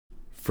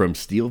From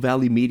Steel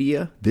Valley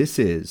Media, this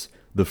is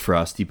the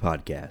Frosty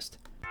Podcast.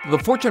 The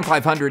Fortune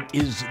 500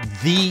 is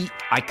the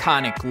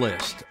iconic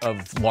list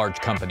of large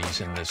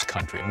companies in this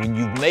country. When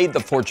you've made the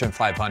Fortune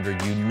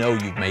 500, you know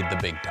you've made the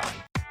big time.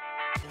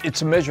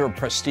 It's a measure of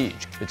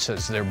prestige. It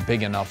says they're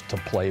big enough to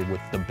play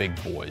with the big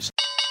boys.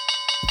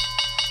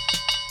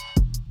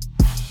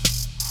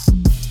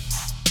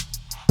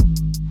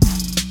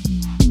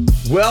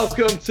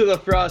 Welcome to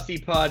the Frosty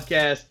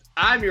Podcast.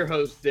 I'm your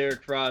host,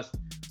 Derek Frost.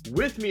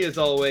 With me, as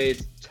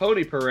always,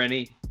 Tony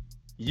Perenni.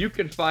 You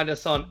can find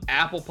us on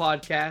Apple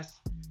Podcasts.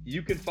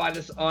 You can find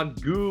us on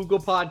Google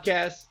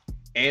Podcasts.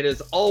 And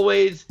as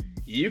always,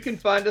 you can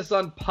find us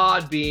on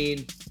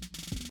Podbean.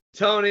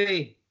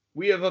 Tony,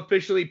 we have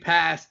officially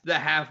passed the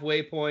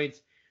halfway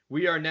point.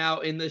 We are now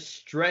in the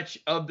stretch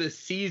of the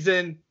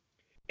season.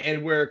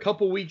 And where a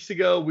couple weeks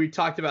ago, we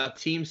talked about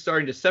teams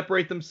starting to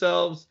separate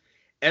themselves,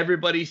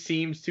 everybody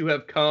seems to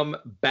have come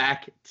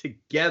back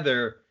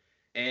together.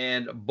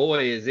 And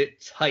boy, is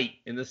it tight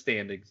in the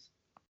standings.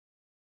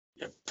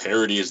 Yeah,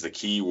 parity is the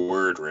key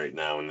word right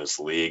now in this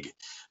league.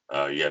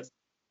 You have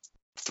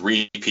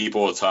three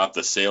people atop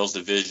the sales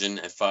division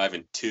at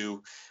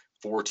 5-2,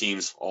 four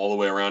teams all the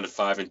way around at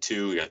 5-2.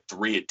 You got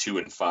three at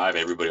 2-5,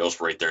 everybody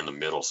else right there in the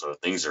middle. So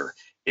things are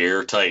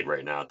airtight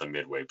right now at the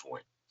midway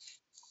point.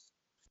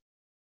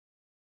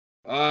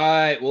 All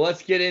right, well,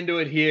 let's get into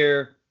it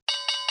here.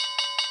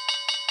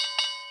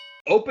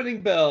 Opening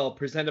bell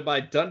presented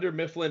by Dunder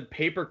Mifflin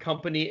Paper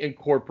Company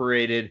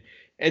Incorporated.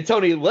 And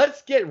Tony,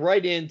 let's get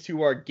right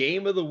into our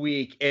game of the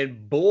week.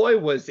 And boy,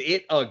 was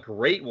it a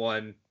great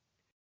one.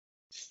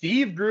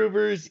 Steve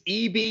Gruver's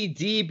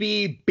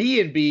EBDB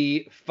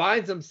B&B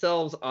finds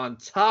themselves on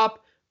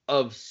top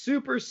of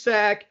Super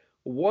Sack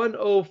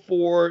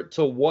 104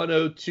 to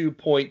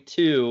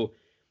 102.2.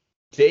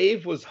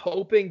 Dave was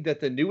hoping that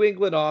the New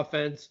England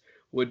offense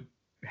would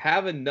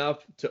have enough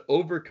to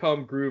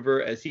overcome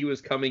Gruver as he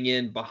was coming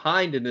in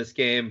behind in this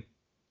game.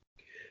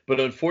 But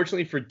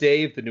unfortunately for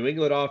Dave, the New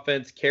England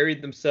offense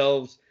carried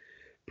themselves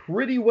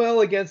pretty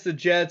well against the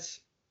Jets,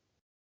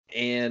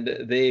 and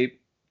they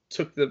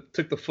took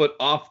the foot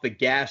off the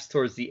gas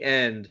towards the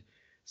end.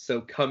 So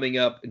coming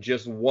up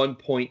just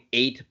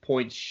 1.8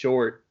 points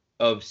short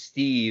of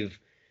Steve,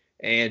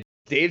 and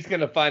Dave's going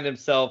to find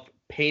himself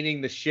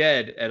painting the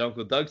shed at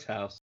Uncle Doug's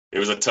house. It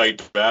was a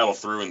tight battle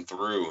through and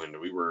through, and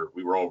we were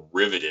all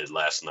riveted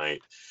last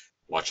night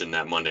watching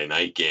that Monday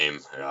night game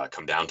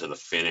come down to the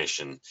finish,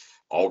 and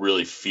all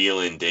really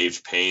feeling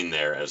Dave's pain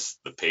there as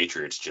the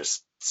Patriots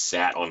just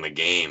sat on the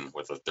game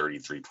with a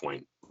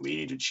 33-point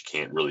lead, and you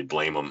can't really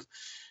blame them.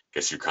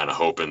 Guess you're kind of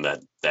hoping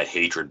that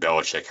hatred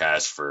Belichick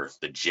has for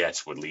the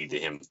Jets would lead to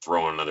him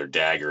throwing another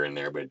dagger in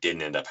there, but it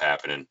didn't end up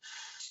happening.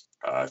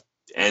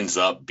 Ends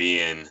up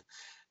being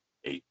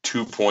a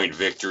 2-point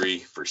victory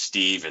for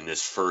Steve in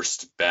this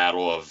first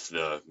battle of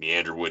the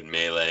Meanderwood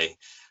Melee.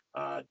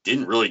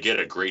 Didn't really get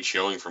a great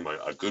showing from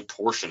a good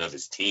portion of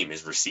his team.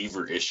 His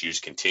receiver issues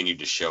continued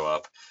to show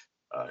up.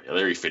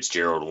 Larry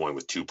Fitzgerald won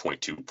with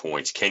 2.2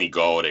 points. Kenny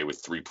Golladay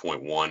with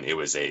 3.1. It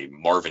was a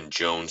Marvin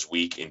Jones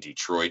week in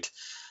Detroit.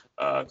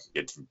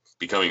 It's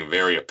becoming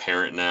very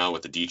apparent now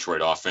with the Detroit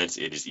offense.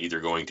 It is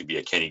either going to be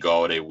a Kenny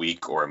Golladay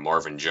week or a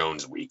Marvin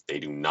Jones week. They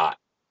do not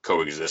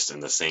coexist in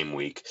the same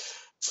week.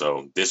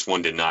 So this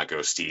one did not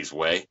go Steve's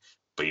way,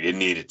 but he didn't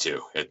need it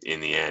to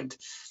in the end.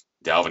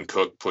 Dalvin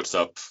Cook puts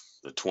up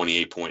the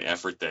 28-point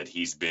effort that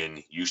he's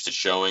been used to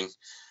showing,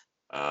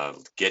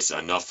 gets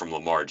enough from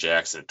Lamar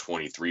Jackson at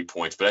 23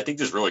 points. But I think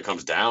this really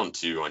comes down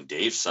to, on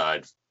Dave's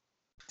side,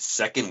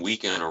 second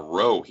week in a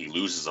row, he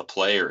loses a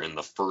player in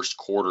the first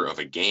quarter of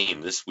a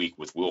game. This week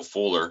with Will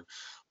Fuller,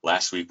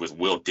 last week with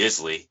Will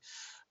Disley.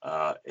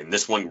 And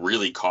this one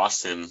really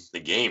cost him the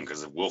game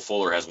because if Will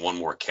Fuller has one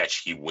more catch,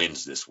 he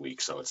wins this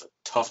week. So it's a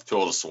tough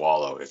pill to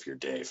swallow if you're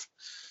Dave.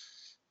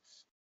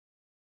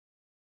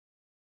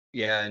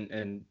 Yeah,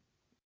 and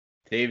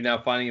Dave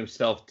now finding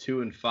himself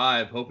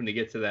 2-5, hoping to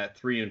get to that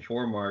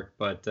 3-4 mark.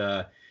 But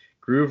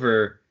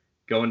Gruver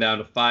going down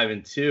to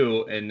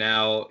 5-2, and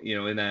now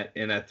in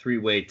that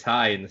three-way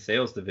tie in the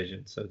sales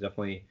division. So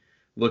definitely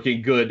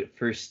looking good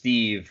for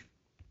Steve.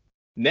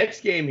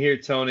 Next game here,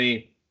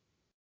 Tony.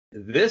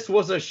 This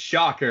was a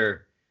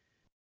shocker.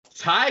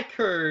 Ty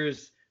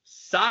Kerr's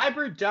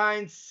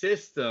Cyberdyne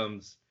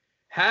Systems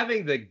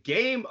having the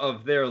game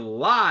of their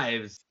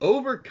lives,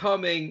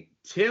 overcoming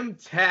Tim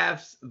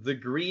Taft's The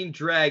Green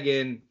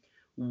Dragon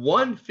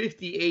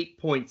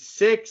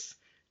 158.6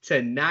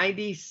 to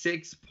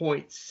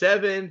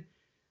 96.7.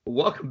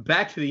 Welcome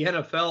back to the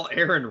NFL,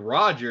 Aaron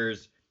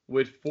Rodgers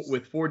with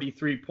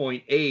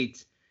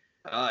 43.8.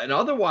 And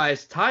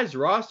otherwise, Ty's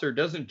roster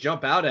doesn't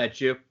jump out at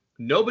you.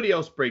 Nobody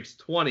else breaks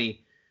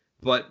 20,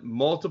 but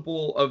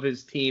multiple of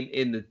his team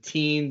in the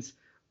teens.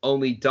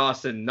 Only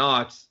Dawson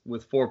Knox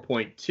with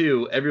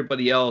 4.2.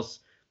 Everybody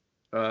else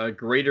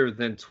greater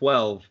than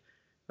 12.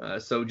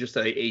 So just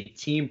a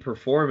team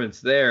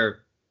performance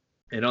there.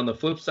 And on the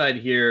flip side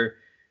here,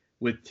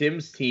 with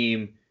Tim's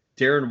team,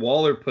 Darren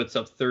Waller puts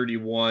up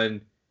 31.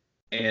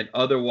 and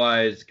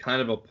otherwise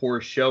kind of a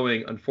poor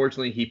showing.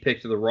 Unfortunately, he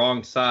picked the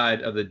wrong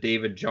side of the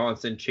David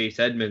Johnson, Chase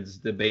Edmonds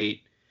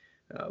debate,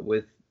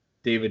 with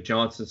David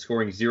Johnson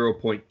scoring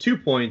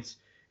 0.2 points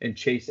and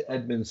Chase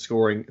Edmonds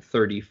scoring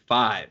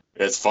 35.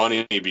 It's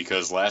funny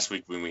because last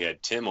week when we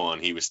had Tim on,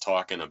 he was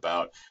talking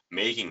about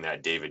making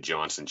that David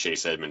Johnson,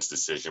 Chase Edmonds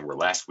decision, where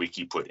last week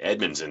he put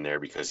Edmonds in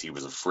there because he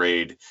was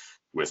afraid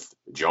with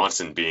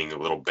Johnson being a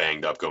little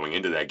banged up going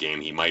into that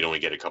game, he might only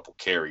get a couple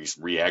carries,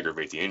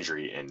 re-aggravate the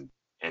injury, and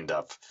end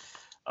up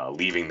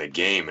leaving the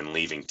game and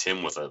leaving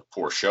Tim with a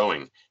poor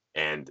showing.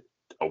 And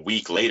a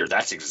week later,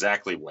 that's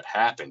exactly what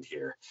happened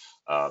here.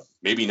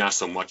 Maybe not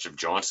so much of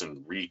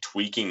Johnson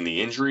retweaking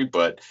the injury,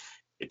 but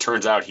it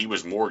turns out he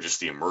was more just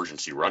the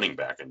emergency running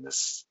back in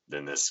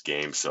this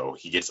game. So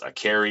he gets a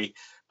carry,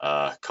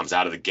 comes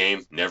out of the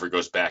game, never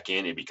goes back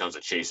in. It becomes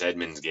a Chase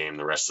Edmonds game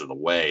the rest of the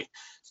way.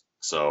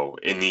 So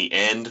in the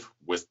end,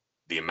 with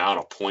the amount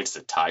of points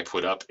that Ty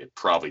put up, it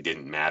probably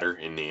didn't matter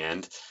in the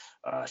end.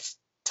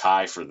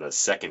 Ty, for the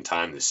second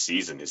time this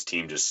season, his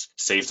team just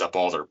saves up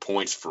all their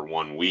points for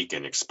 1 week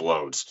and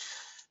explodes.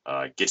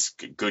 Gets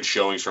good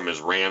showings from his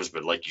Rams,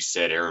 but like you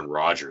said, Aaron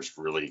Rodgers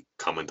really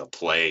come into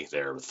play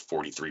there with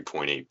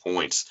 43.8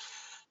 points.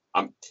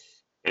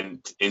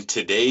 And in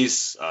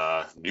today's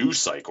news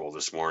cycle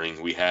this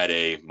morning, we had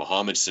a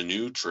Mohamed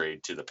Sanu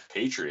trade to the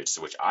Patriots,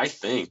 which I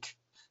think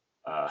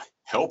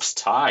helps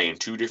Ty in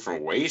two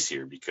different ways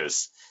here,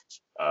 because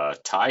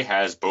Ty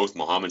has both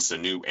Mohamed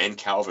Sanu and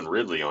Calvin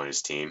Ridley on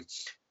his team.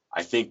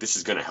 I think this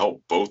is going to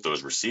help both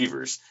those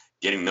receivers,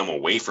 getting them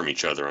away from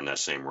each other on that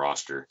same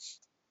roster.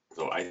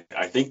 So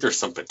I think there's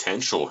some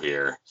potential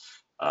here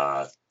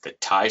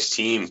that Ty's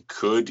team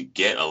could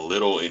get a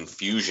little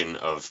infusion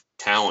of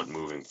talent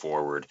moving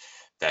forward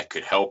that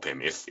could help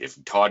him.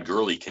 If Todd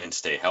Gurley can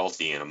stay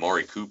healthy and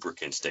Amari Cooper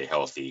can stay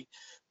healthy,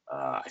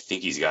 I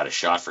think he's got a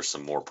shot for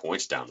some more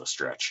points down the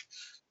stretch.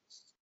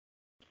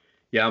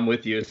 Yeah, I'm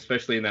with you,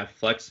 especially in that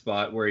flex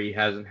spot where he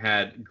hasn't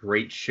had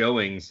great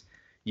showings.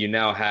 You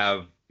now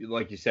have,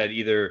 like you said,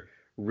 either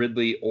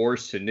Ridley or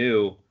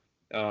Sanu.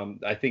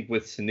 I think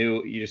with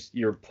Sanu,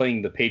 you're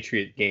playing the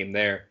Patriot game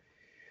there,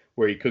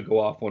 where you could go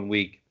off 1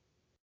 week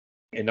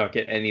and not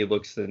get any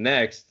looks the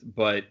next.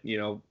 But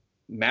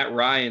Matt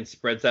Ryan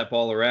spreads that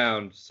ball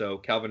around, so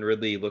Calvin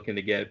Ridley looking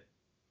to get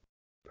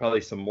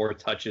probably some more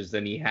touches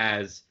than he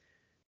has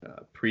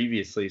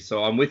previously.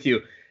 So I'm with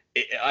you.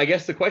 I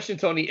guess the question,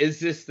 Tony, is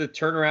this the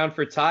turnaround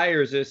for Ty,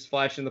 or is this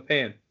flash in the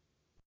pan?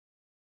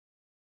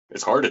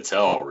 It's hard to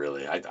tell,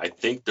 really. I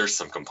think there's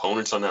some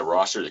components on that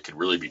roster that could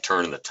really be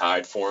turning the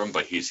tide for him,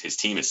 but his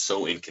team is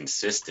so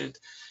inconsistent.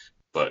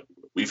 But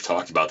we've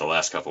talked about the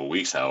last couple of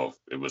weeks how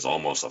it was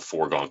almost a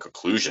foregone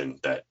conclusion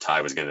that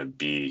Ty was going to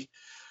be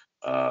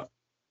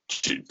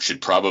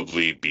should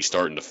probably be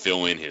starting to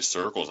fill in his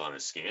circles on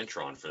his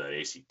Scantron for that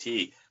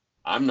ACT.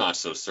 I'm not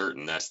so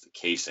certain that's the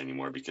case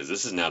anymore, because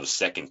this is now the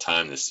second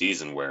time this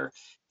season where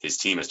his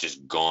team has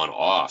just gone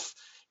off.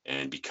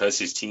 And because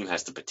his team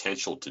has the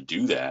potential to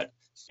do that,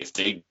 if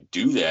they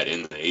do that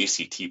in the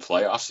ACT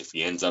playoffs, if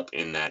he ends up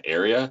in that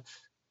area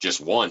just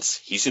once,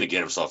 he's going to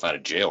get himself out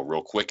of jail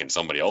real quick and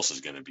somebody else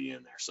is going to be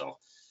in there. So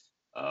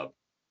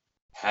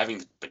having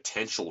the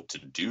potential to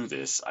do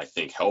this, I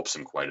think, helps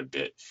him quite a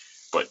bit.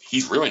 But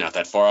he's really not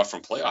that far off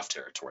from playoff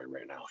territory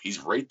right now. He's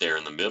right there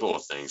in the middle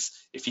of things.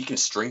 If he can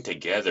string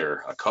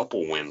together a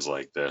couple wins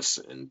like this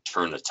and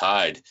turn the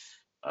tide,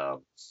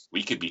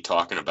 we could be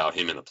talking about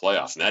him in the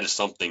playoffs. And that is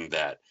something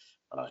that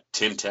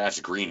Tim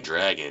Taft's Green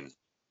Dragon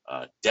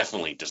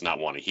definitely does not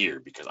want to hear,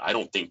 because I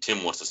don't think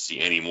Tim wants to see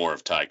any more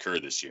of Ty Kerr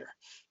this year.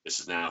 This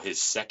is now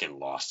his second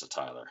loss to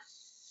Tyler.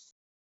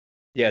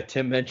 Yeah,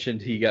 Tim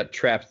mentioned he got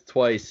trapped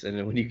twice,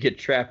 and when you get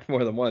trapped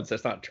more than once,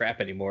 that's not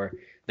trap anymore.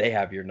 They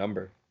have your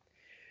number.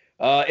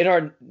 In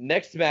our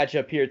next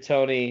matchup here,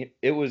 Tony,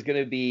 it was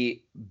going to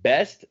be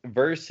best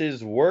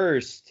versus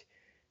worst,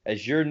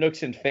 as your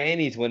Nooks and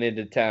Fannies went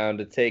into town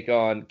to take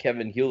on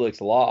Kevin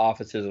Hewlett's law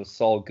offices of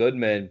Saul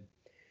Goodman.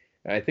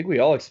 And I think we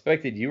all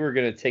expected you were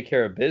going to take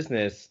care of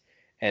business,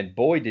 and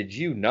boy, did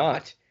you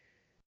not.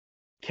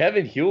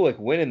 Kevin Hewlett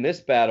winning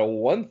this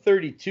battle,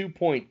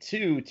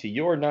 132.2 to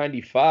your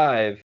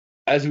 95.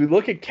 As we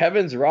look at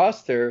Kevin's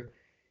roster,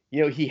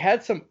 he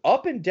had some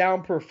up and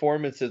down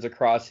performances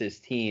across his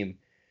team.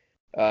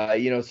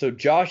 So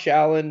Josh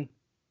Allen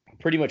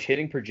pretty much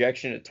hitting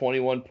projection at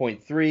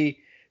 21.3.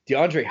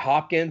 DeAndre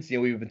Hopkins,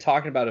 we've been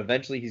talking about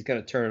eventually he's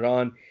going to turn it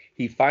on.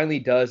 He finally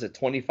does at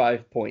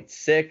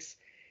 25.6.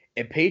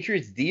 And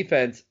Patriots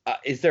defense,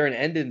 is there an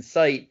end in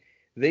sight?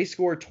 They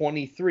scored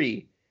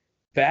 23.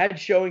 Bad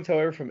showings,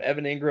 however, from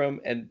Evan Ingram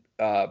and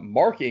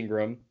Mark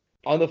Ingram.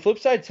 On the flip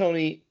side,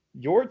 Tony,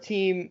 your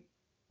team,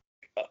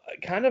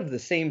 kind of the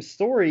same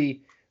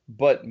story,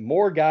 but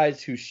more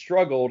guys who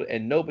struggled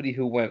and nobody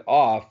who went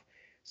off.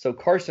 So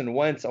Carson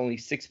Wentz only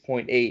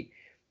 6.8.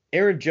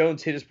 Aaron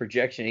Jones hit his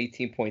projection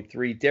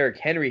 18.3. Derrick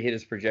Henry hit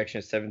his projection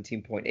at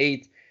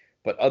 17.8.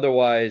 But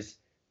otherwise,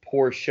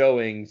 poor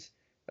showings,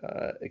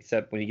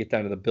 except when you get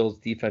down to the Bills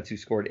defense, who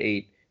scored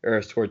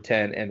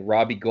 10. And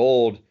Robbie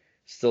Gould,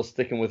 still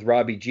sticking with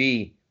Robbie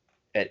G,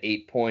 at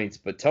 8 points.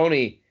 But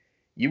Tony,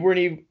 you weren't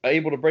even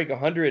able to break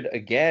 100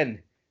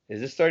 again. Is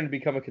this starting to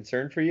become a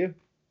concern for you?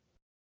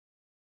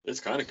 It's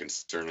kind of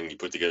concerning you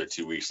put together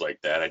 2 weeks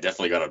like that. I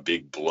definitely got a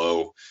big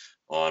blow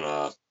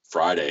on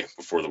Friday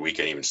before the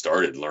weekend even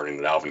started, learning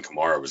that Alvin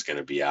Kamara was going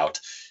to be out.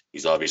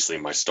 He's obviously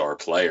my star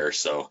player,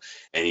 so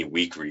any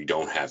week where you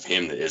don't have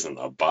him that isn't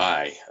a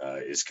bye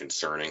is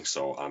concerning.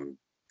 So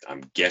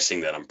I'm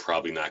guessing that I'm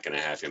probably not going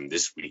to have him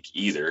this week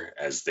either,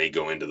 as they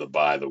go into the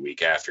bye the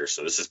week after.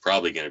 So this is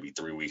probably going to be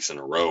 3 weeks in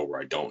a row where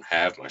I don't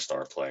have my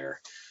star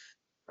player.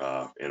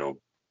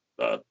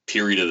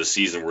 Period of the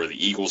season where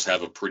the Eagles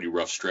have a pretty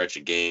rough stretch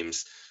of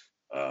games.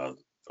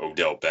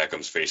 Odell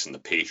Beckham's facing the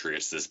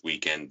Patriots this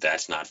weekend.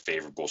 That's not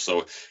favorable.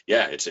 So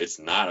yeah, it's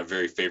not a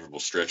very favorable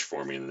stretch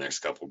for me in the next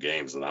couple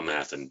games, and I'm gonna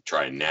have to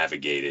try and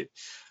navigate it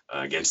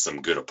against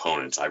some good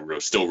opponents. I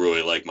still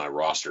really like my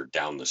roster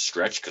down the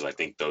stretch because I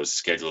think those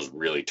schedules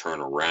really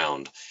turn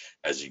around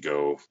as you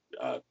go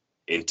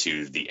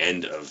into the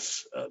end of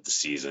the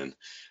season.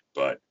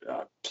 But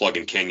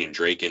plugging Kenyon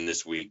Drake in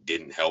this week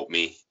didn't help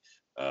me.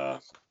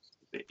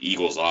 The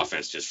Eagles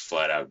offense just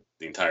flat out,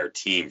 the entire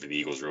team for the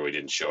Eagles really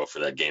didn't show up for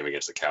that game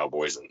against the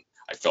Cowboys. And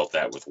I felt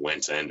that with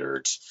Wentz and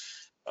Ertz.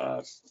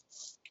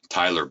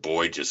 Tyler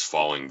Boyd just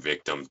falling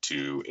victim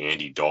to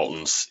Andy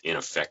Dalton's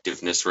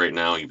ineffectiveness right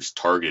now. He was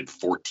targeted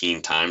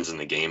 14 times in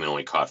the game and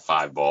only caught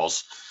 5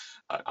 balls.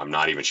 I'm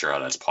not even sure how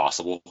that's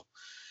possible.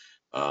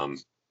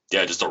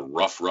 Just a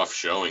rough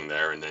showing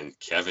there. And then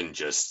Kevin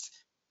just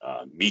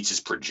meets his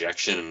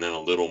projection and then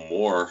a little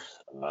more.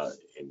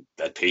 And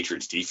that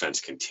Patriots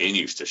defense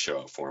continues to show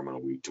up for him on a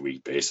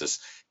week-to-week basis.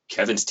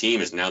 Kevin's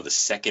team is now the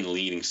second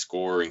leading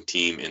scoring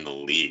team in the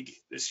league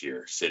this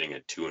year, sitting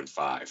at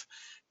 2-5.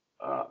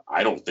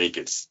 I don't think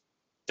it's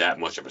that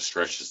much of a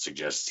stretch to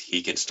suggest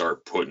he can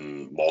start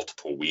putting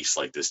multiple weeks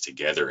like this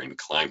together and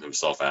climb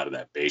himself out of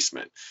that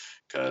basement.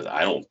 Because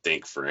I don't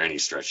think for any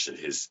stretch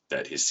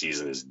that his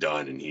season is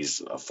done and he's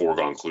a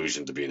foregone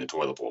conclusion to be in the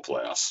toilet bowl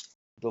playoffs.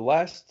 The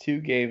last 2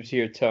 games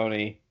here,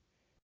 Tony.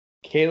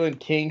 Kalen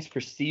King's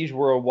Prestige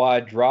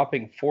Worldwide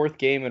dropping 4th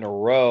game in a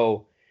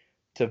row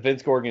to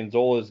Vince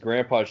Gorgonzola's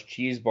Grandpa's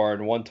Cheese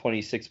Barn,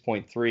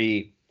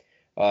 126.3.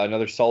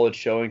 Another solid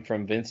showing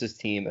from Vince's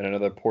team and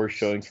another poor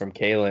showing from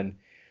Kalen.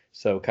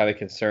 So kind of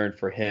concerned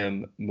for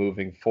him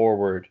moving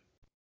forward.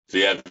 So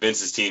yeah,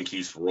 Vince's team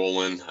keeps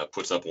rolling,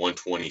 puts up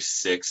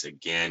 126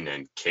 again,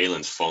 and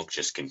Kalen's funk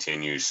just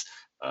continues.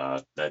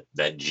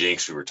 That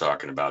jinx we were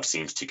talking about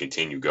seems to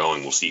continue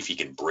going. We'll see if he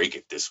can break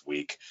it this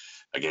week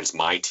against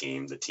my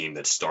team, the team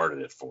that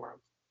started it for him.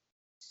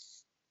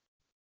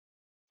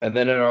 And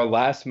then in our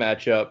last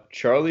matchup,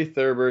 Charlie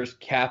Thurber's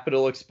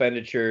Capital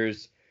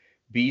Expenditures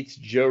beats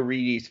Joe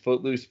Reedy's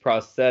Footloose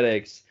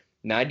Prosthetics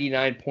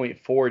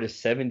 99.4 to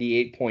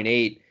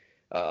 78.8.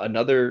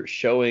 Another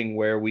showing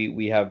where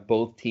we have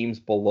both teams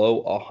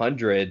below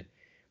 100.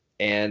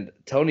 And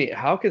Tony,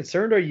 how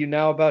concerned are you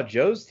now about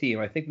Joe's team?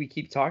 I think we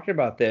keep talking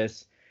about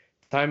this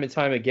time and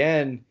time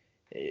again.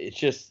 It's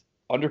just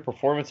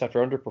underperformance after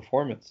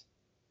underperformance.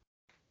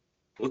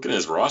 Looking at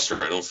his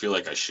roster, I don't feel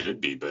like I should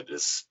be, but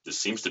this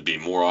seems to be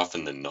more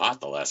often than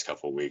not the last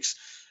couple of weeks.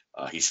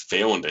 He's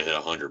failing to hit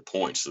 100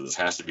 points, so this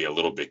has to be a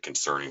little bit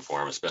concerning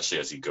for him, especially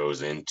as he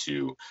goes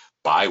into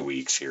bye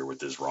weeks here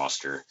with his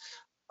roster.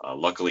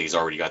 Luckily, he's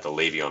already got the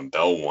Le'Veon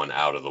Bell one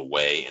out of the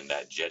way, and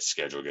that Jet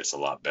schedule gets a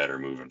lot better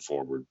moving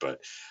forward. But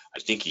I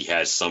think he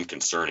has some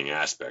concerning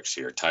aspects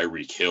here.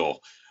 Tyreek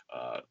Hill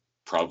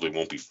probably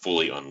won't be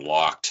fully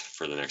unlocked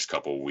for the next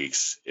couple of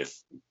weeks if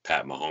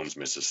Pat Mahomes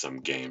misses some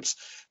games.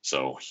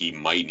 So he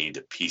might need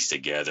to piece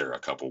together a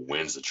couple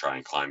wins to try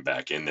and climb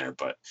back in there.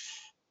 But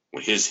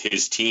when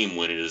his team,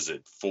 when it is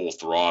at full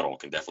throttle,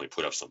 can definitely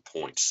put up some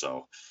points.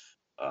 So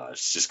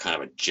it's just kind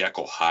of a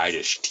Jekyll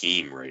Hyde-ish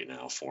team right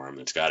now for him.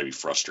 It's got to be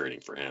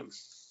frustrating for him.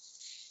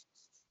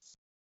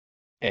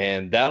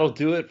 And that'll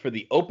do it for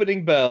the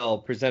opening bell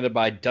presented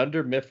by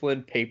Dunder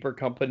Mifflin Paper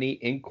Company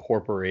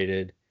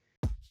Incorporated.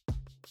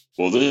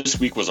 Well, this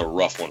week was a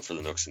rough one for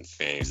the Nooks and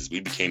Fannies as we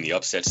became the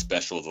upset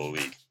special of the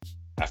league.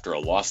 After a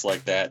loss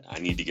like that, I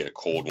need to get a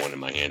cold one in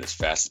my hand as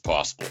fast as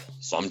possible.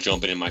 So I'm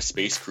jumping in my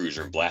space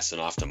cruiser and blasting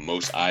off to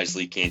Mos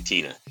Eisley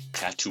Cantina,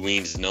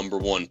 Tatooine's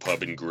 #1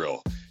 pub and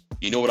grill.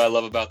 You know what I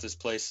love about this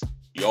place?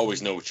 You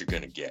always know what you're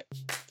going to get.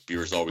 The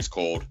beer is always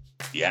cold,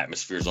 the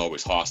atmosphere is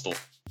always hostile,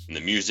 and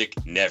the music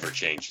never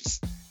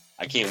changes.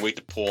 I can't wait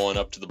to pull on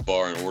up to the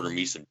bar and order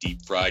me some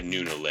deep-fried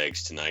Nuna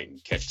legs tonight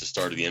and catch the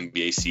start of the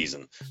NBA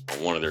season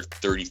on one of their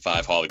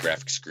 35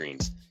 holographic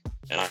screens.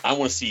 And I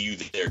want to see you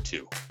there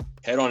too.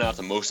 Head on out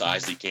to Mos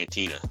Eisley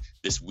Cantina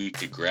this week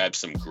to grab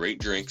some great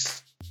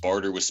drinks,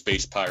 barter with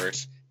Space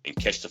Pirates, and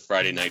catch the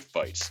Friday night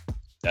fights.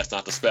 That's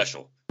not the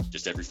special,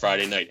 just every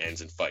Friday night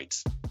ends in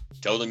fights.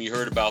 Tell them you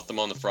heard about them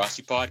on the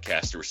Frosty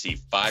Podcast to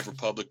receive 5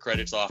 Republic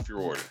credits off your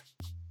order.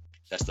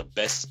 That's the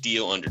best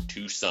deal under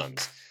 2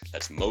 suns.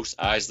 That's Mos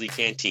Eisley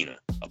Cantina,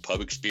 a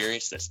pub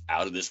experience that's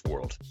out of this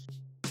world.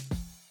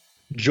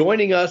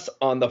 Joining us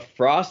on the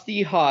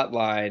Frosty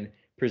Hotline,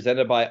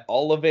 presented by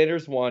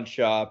Olivator's One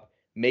Shop,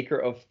 maker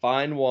of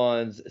fine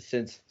wands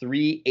since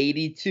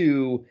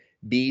 382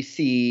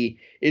 BC,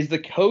 is the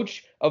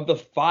coach of the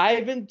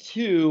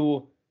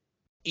 5-2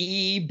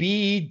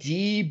 EBDB,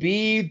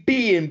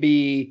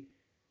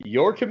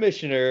 your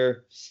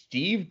commissioner,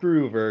 Steve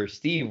Gruver.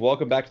 Steve,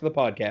 welcome back to the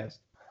podcast.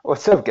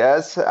 What's up,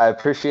 guys? I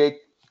appreciate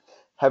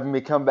having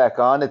me come back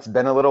on. It's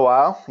been a little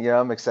while.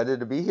 I'm excited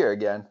to be here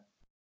again.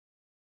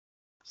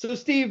 So,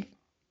 Steve,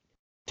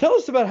 tell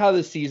us about how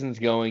this season's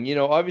going.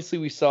 Obviously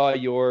we saw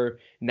your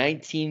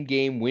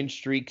 19-game win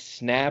streak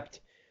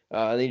snapped.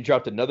 Then you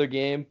dropped another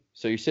game.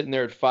 So you're sitting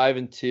there at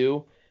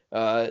 5-2.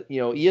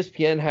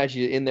 ESPN has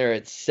you in there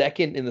at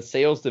second in the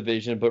sales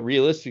division, but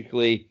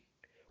realistically,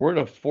 we're in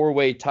a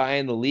 4-way tie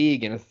in the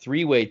league and a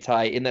 3-way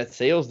tie in that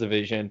sales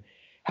division.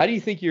 How do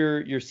you think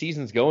your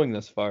season's going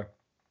thus far?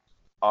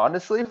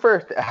 Honestly,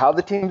 for how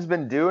the team's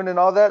been doing and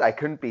all that, I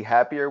couldn't be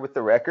happier with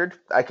the record.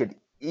 I could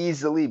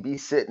easily be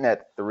sitting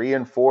at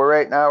 3-4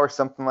 right now or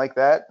something like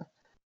that.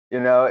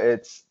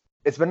 It's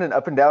been an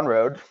up and down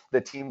road.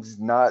 The team's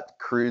not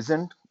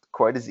cruising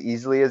quite as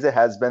easily as it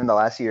has been the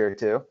last year or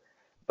two,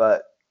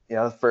 but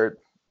for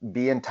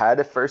being tied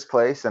at first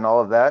place and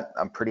all of that,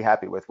 I'm pretty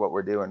happy with what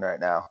we're doing right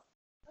now.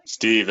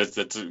 Steve, that's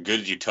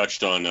good you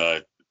touched on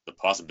the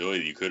possibility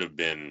that you could have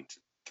been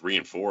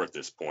 3-4 at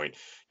this point.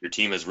 Your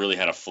team has really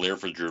had a flair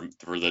for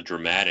the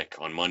dramatic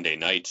on Monday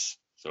nights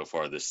so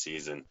far this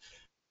season.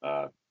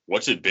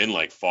 What's it been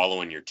like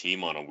following your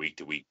team on a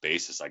week-to-week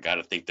basis? I got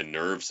to think the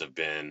nerves have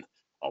been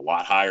a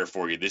lot higher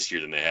for you this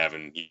year than they have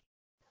in.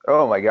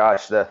 Oh my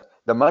gosh, the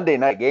Monday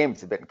night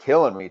games have been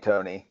killing me,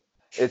 Tony.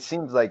 It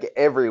seems like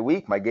every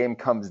week my game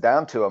comes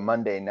down to a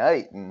Monday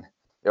night, and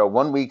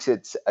 1 week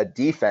it's a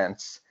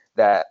defense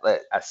that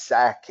a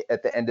sack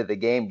at the end of the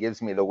game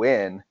gives me the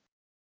win.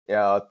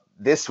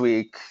 This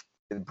week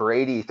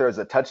Brady throws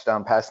a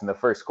touchdown pass in the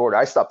first quarter.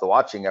 I stopped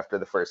watching after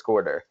the first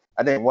quarter.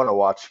 I didn't want to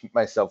watch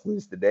myself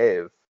lose to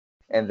Dave.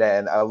 And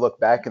then I look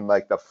back in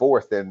the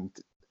fourth, and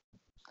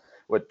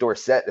what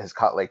Dorsett has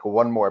caught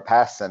one more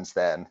pass since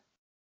then.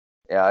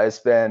 It's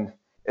been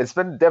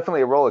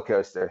definitely a roller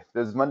coaster.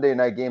 Those Monday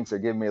night games are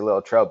giving me a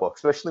little trouble,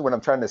 especially when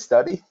I'm trying to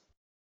study.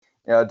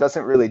 It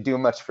doesn't really do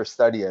much for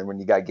studying when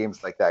you got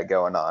games like that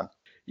going on.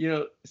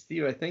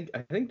 Steve, I think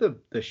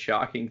the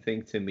shocking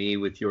thing to me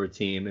with your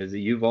team is that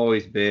you've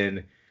always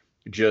been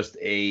just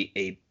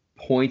a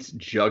points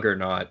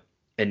juggernaut,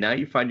 and now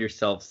you find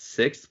yourself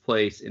 6th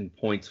place in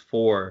points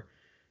for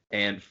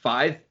and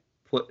 5th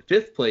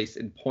place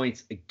in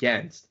points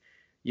against.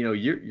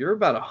 You're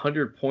about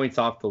 100 points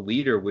off the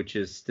leader, which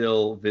is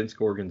still Vince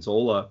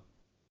Gorgonzola.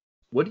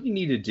 What do you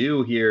need to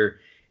do here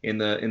in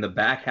the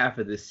back half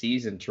of this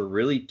season to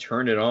really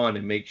turn it on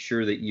and make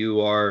sure that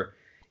you are,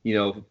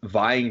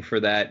 vying for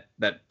that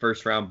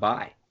first round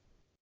bye?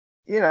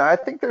 I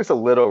think there's a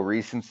little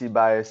recency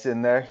bias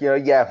in there.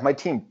 My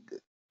team,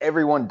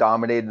 everyone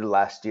dominated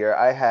last year.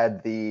 I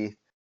had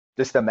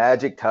just the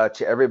magic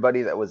touch.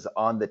 Everybody that was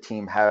on the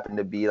team happened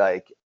to be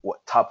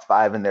top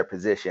 5 in their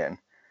position.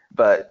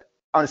 But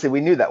honestly,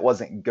 we knew that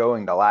wasn't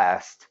going to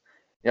last.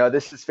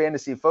 This is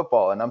fantasy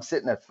football, and I'm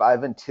sitting at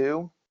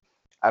 5-2.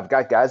 I've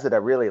got guys that I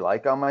really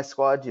like on my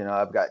squad.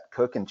 I've got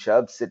Cook and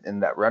Chubb sitting in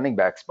that running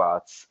back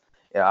spots.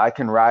 I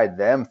can ride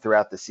them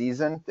throughout the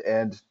season,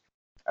 and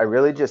I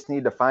really just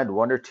need to find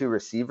 1 or 2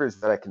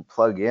 receivers that I can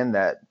plug in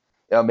that,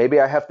 maybe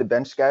I have to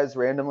bench guys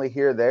randomly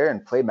here or there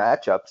and play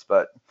matchups,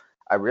 but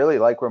I really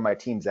like where my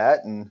team's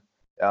at. And,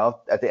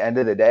 at the end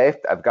of the day,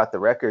 I've got the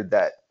record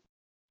that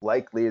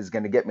likely is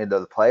going to get me to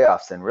the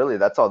playoffs, and really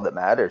that's all that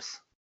matters.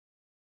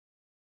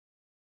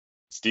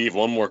 Steve,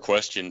 one more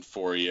question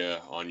for you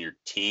on your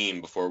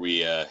team before we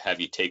have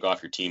you take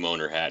off your team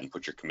owner hat and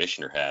put your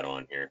commissioner hat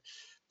on here.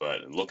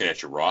 But looking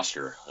at your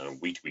roster on a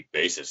week-to-week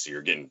basis,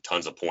 you're getting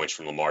tons of points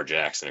from Lamar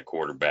Jackson at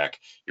quarterback.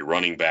 Your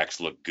running backs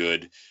look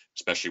good,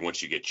 especially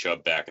once you get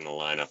Chubb back in the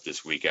lineup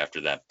this week after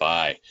that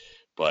bye.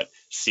 But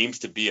seems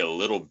to be a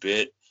little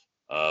bit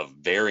of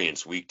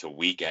variance week to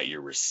week at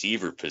your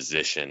receiver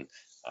position.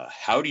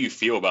 How do you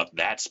feel about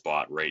that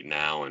spot right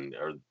now? And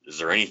is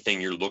there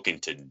anything you're looking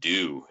to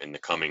do in the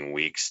coming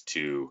weeks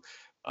to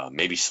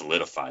maybe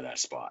solidify that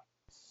spot?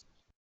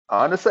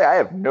 Honestly, I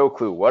have no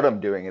clue what I'm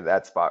doing in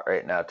that spot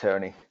right now,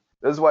 Tony.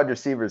 Those wide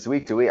receivers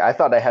week to week, I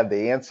thought I had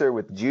the answer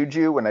with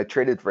Juju when I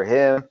traded for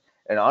him.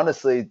 And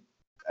honestly,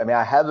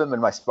 I have him in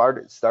my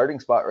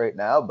starting spot right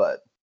now, but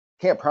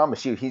can't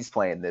promise you he's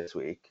playing this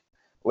week.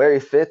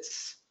 Larry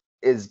Fitz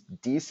is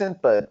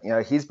decent, but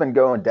he's been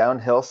going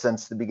downhill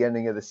since the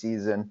beginning of the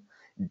season.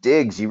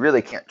 Diggs, you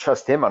really can't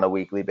trust him on a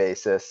weekly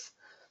basis.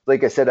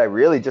 Like I said, I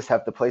really just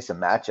have to play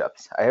some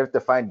matchups. I have to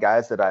find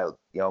guys that I,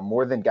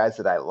 more than guys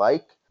that I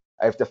like.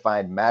 I have to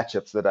find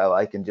matchups that I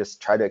like and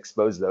just try to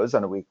expose those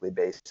on a weekly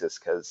basis,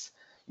 because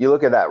you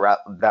look at that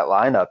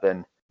lineup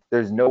and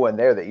there's no one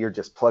there that you're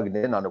just plugging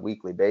in on a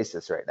weekly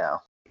basis right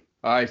now.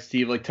 All right,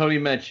 Steve, like Tony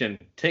mentioned,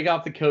 take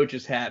off the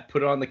coach's hat,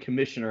 put on the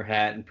commissioner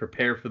hat, and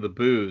prepare for the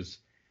booze.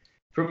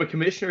 From a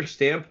commissioner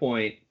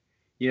standpoint,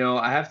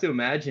 I have to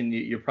imagine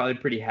you're probably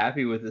pretty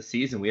happy with the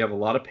season. We have a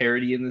lot of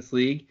parity in this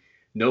league.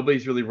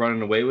 Nobody's really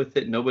running away with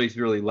it. Nobody's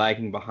really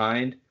lagging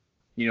behind.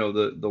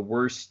 The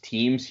worst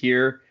teams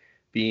here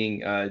being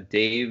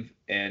Dave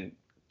and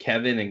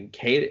Kevin and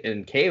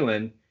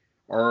Kalen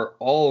are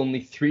all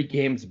only 3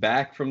 games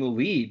back from the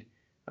lead.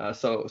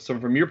 So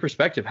from your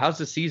perspective, how's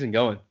the season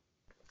going?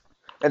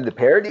 And the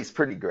parity's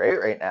pretty great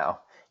right now.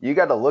 You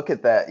got to look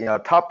at that,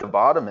 top to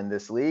bottom in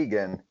this league,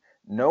 and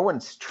no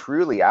one's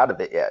truly out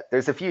of it yet.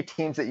 There's a few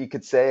teams that you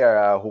could say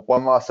are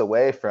one loss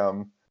away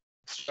from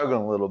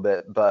struggling a little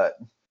bit, but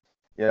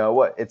you know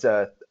what? It's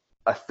a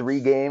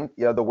 3-game.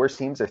 The worst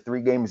teams are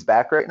 3 games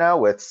back right now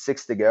with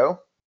 6 to go.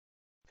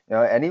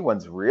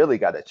 Anyone's really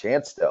got a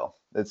chance still.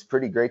 It's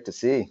pretty great to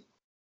see.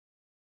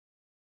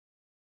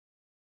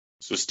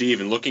 So, Steve,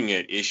 in looking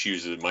at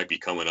issues that might be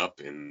coming up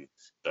in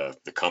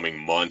the coming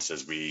months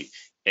as we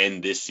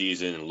end this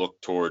season and look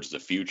towards the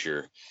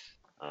future,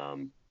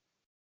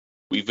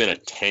 we've been a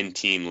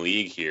 10-team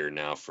league here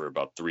now for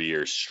about 3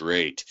 years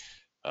straight.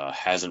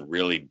 Hasn't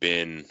really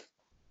been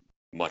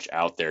much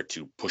out there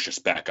to push us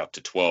back up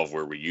to 12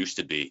 where we used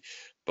to be,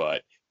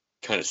 but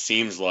kind of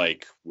seems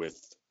like with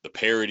the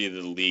parity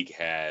that the league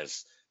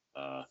has,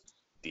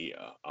 the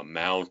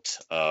amount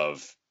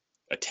of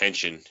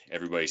attention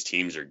everybody's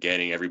teams are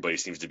getting, everybody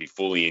seems to be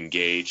fully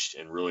engaged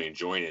and really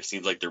enjoying it. It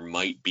seems like there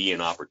might be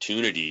an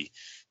opportunity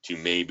to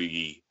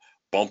maybe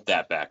bump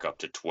that back up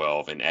to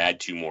 12 and add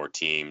 2 more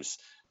teams.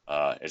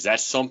 Is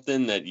that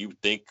something that you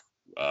think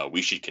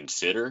we should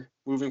consider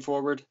moving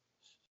forward?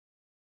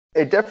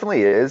 It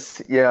definitely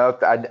is.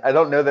 I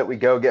don't know that we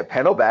go get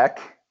Pendle back.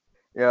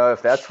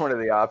 If that's one of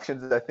the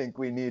options, I think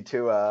we need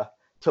to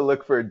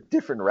look for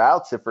different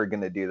routes if we're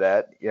going to do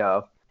that.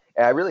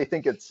 And I really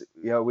think it's,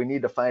 we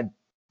need to find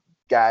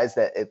guys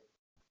that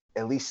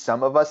at least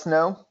some of us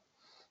know,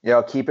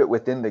 keep it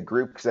within the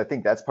group, because I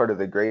think that's part of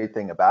the great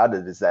thing about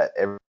it is that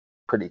everyone's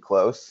pretty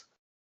close.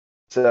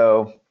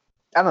 So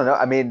I don't know.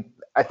 I mean,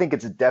 I think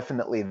it's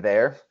definitely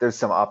there. There's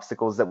some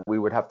obstacles that we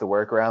would have to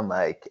work around,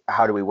 like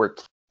how do we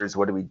work keepers?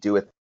 What do we do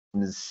with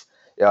things?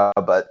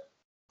 But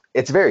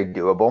it's very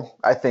doable.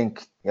 I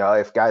think,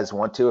 if guys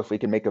want to, if we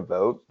can make a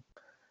vote,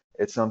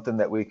 it's something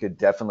that we could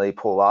definitely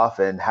pull off.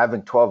 And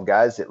having 12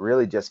 guys, it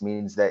really just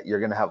means that you're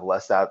going to have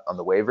less out on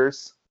the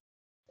waivers.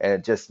 And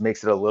it just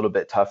makes it a little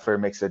bit tougher,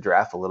 makes the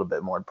draft a little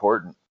bit more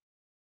important.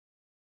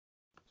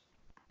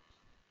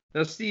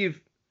 Now,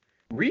 Steve,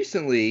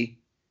 recently,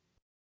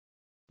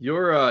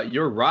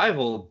 your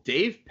rival,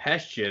 Dave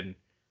Pestian,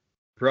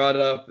 brought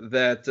up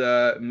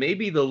that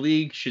maybe the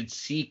league should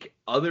seek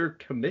other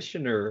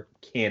commissioner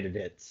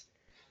candidates.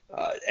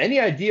 Any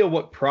idea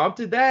what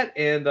prompted that,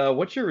 and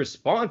what's your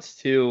response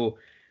to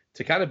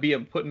kind of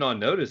being put on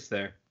notice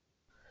there?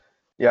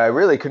 Yeah, I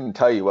really couldn't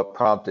tell you what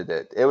prompted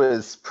it. It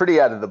was pretty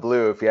out of the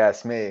blue, if you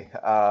ask me.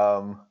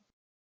 But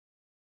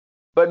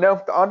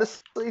no,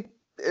 honestly,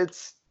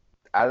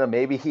 I don't know.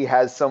 Maybe he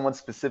has someone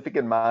specific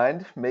in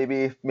mind.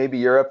 Maybe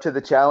you're up to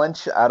the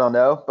challenge. I don't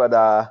know, but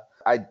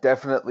I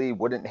definitely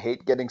wouldn't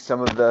hate getting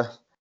some of the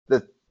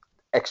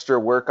extra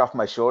work off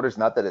my shoulders.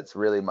 Not that it's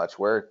really much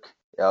work.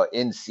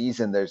 In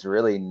season, there's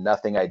really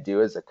nothing I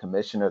do as a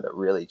commissioner that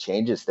really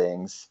changes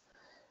things.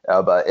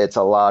 But it's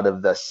a lot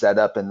of the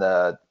setup and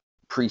the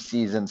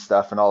preseason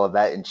stuff and all of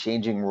that, and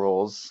changing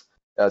rules,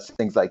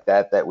 things like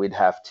that we'd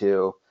have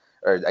to,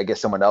 or I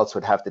guess someone else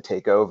would have to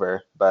take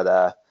over. But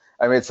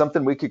I mean, it's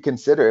something we could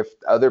consider if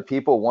other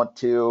people want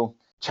to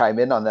chime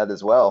in on that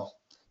as well.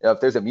 If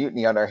there's a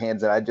mutiny on our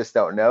hands and I just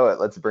don't know it,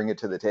 let's bring it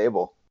to the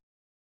table.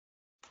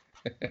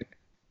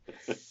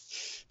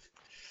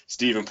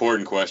 Steve,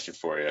 important question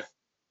for you.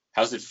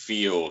 How's it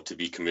feel to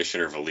be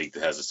commissioner of a league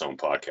that has its own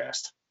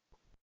podcast?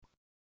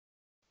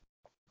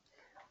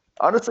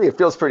 Honestly, it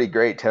feels pretty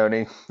great,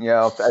 Tony.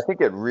 I think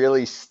it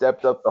really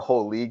stepped up the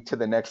whole league to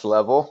the next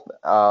level.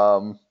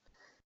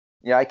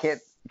 I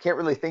can't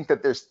really think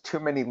that there's too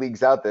many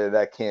leagues out there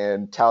that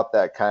can tout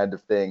that kind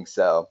of thing.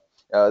 So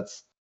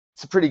it's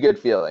a pretty good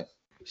feeling.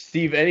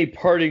 Steve, any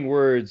parting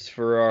words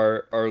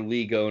for our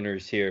league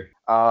owners here?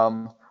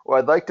 Well,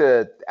 I'd like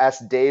to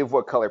ask Dave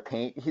what color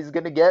paint he's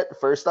going to get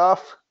first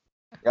off.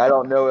 I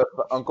don't know if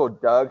Uncle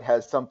Doug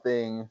has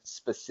something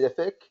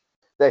specific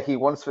that he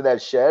wants for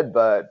that shed,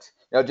 but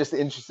just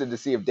interested to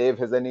see if Dave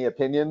has any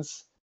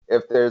opinions,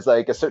 if there's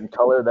like a certain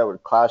color that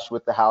would clash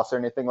with the house or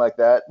anything like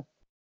that.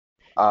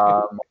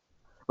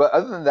 But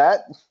other than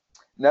that,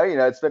 no,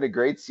 it's been a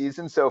great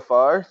season so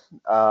far.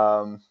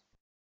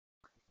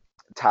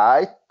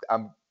 Ty,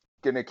 I'm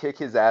going to kick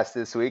his ass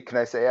this week. Can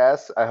I say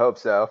ass? I hope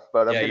so.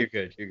 But yeah, you're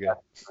good.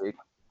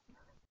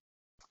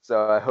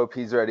 So I hope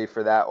he's ready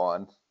for that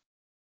one.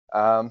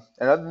 And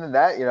other than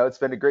that, it's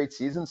been a great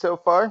season so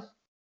far.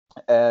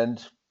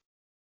 And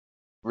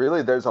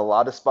really, there's a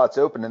lot of spots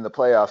open in the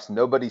playoffs.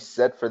 Nobody's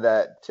set for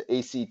that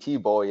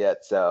ACT Bowl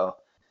yet. So,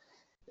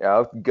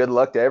 good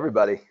luck to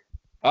everybody.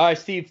 All right,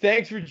 Steve,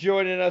 thanks for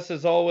joining us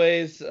as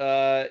always.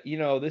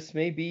 This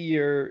may be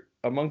your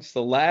amongst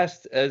the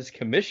last as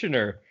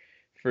commissioner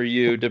for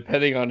you,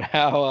 depending on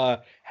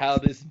how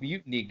this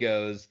mutiny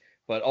goes.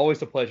 But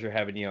always a pleasure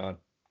having you on.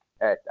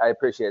 All right, I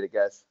appreciate it,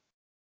 guys.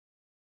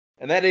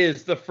 And that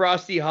is the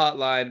Frosty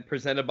Hotline,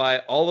 presented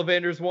by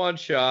Ollivander's Wand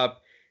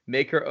Shop,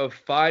 maker of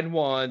fine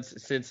wands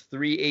since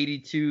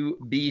 382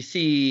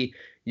 BC.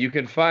 You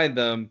can find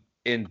them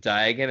in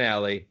Diagon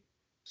Alley.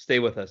 Stay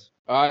with us.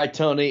 All right,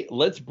 Tony,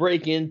 let's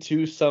break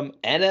into some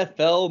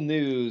NFL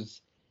news.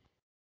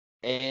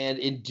 And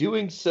in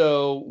doing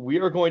so, we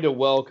are going to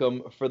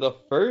welcome, for the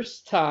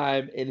first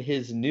time in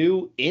his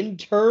new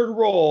intern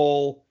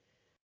role,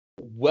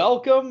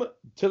 welcome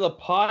to the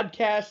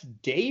podcast,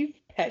 Dave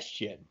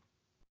Pestian.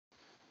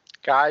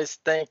 Guys,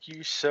 thank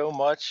you so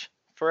much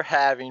for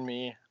having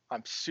me.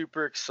 I'm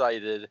super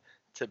excited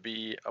to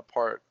be a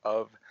part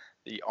of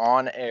the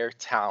on-air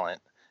talent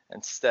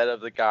instead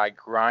of the guy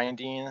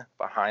grinding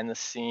behind the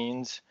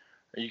scenes.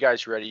 Are you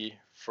guys ready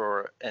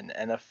for an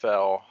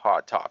NFL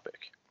hot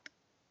topic?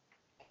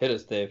 Hit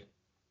us, Dave.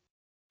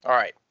 All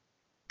right.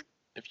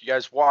 If you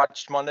guys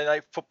watched Monday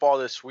Night Football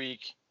this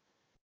week,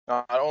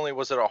 not only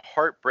was it a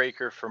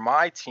heartbreaker for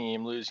my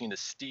team losing to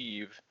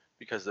Steve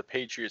because the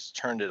Patriots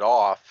turned it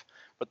off,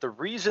 but the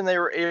reason they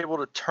were able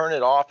to turn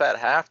it off at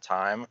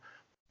halftime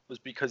was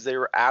because they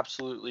were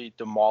absolutely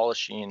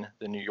demolishing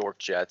the New York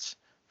Jets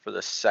for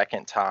the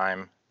second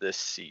time this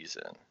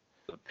season.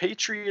 The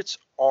Patriots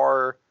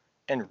are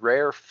in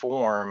rare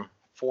form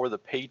for the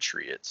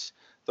Patriots.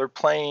 They're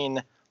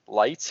playing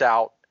lights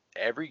out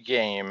every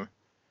game.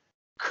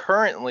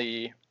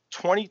 Currently,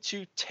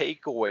 22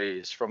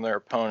 takeaways from their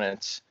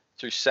opponents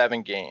through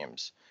 7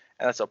 games,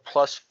 and that's a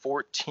plus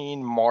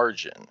 14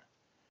 margin.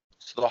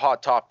 So the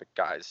hot topic,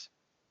 guys.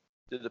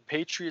 Did the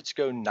Patriots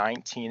go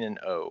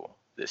 19-0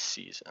 this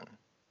season?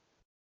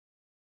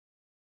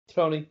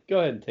 Tony, go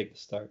ahead and take the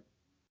start.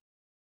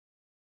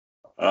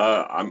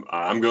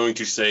 I'm going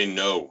to say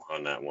no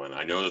on that one.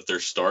 I know that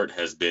their start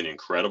has been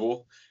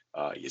incredible,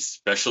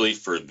 especially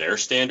for their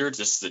standards.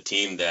 This is a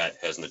team that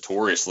has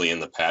notoriously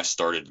in the past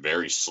started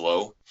very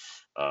slow,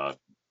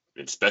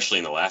 especially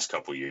in the last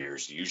couple of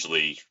years.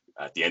 Usually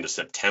at the end of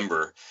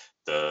September,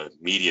 the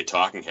media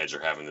talking heads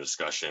are having the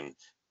discussion,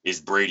 is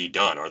Brady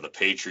done? Are the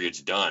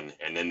Patriots done?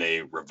 And then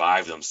they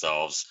revive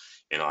themselves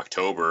in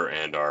October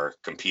and are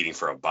competing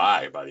for a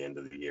bye by the end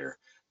of the year.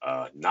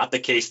 Not the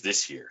case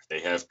this year. They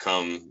have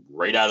come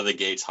right out of the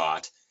gates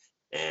hot,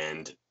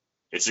 and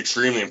it's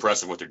extremely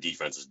impressive what their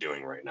defense is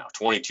doing right now.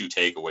 22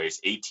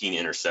 takeaways, 18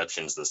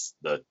 interceptions.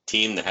 The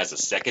team that has the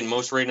second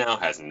most right now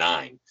has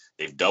 9.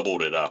 They've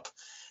doubled it up.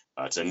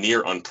 It's a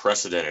near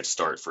unprecedented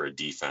start for a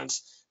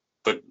defense.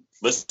 But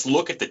let's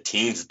look at the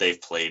teams that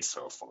they've played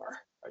so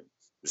far.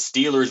 The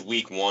Steelers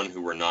week 1,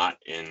 who were not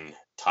in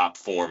top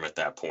form at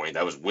that point.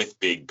 That was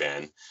with Big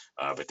Ben,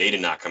 but they did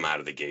not come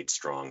out of the gate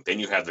strong. Then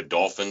you have the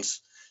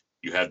Dolphins.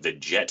 You have the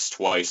Jets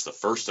twice, the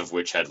first of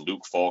which had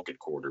Luke Falk at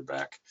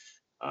quarterback.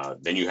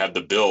 Then you have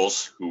the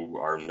Bills, who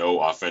are no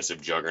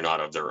offensive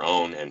juggernaut of their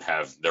own and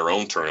have their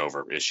own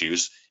turnover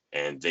issues,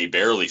 and they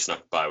barely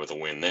snuck by with a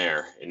win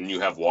there. And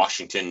you have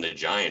Washington, the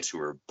Giants, who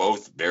are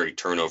both very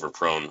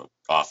turnover-prone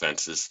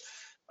offenses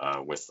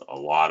with a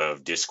lot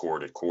of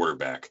discord at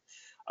quarterback.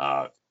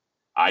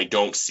 I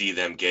don't see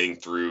them getting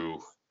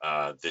through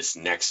this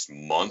next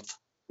month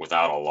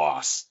without a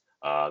loss.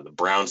 The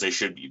Browns, they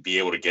should be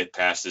able to get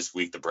past this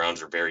week. The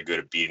Browns are very good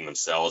at beating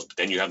themselves. But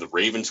then you have the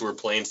Ravens, who are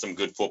playing some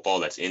good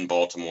football. That's in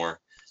Baltimore.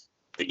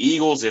 The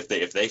Eagles, if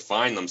they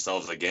find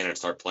themselves again and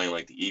start playing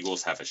like the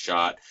Eagles, have a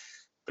shot.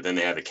 But then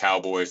they have the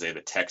Cowboys, they have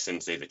the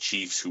Texans, they have the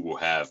Chiefs, who will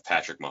have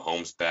Patrick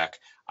Mahomes back.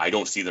 I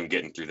don't see them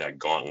getting through that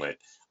gauntlet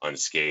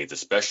unscathed,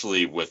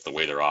 especially with the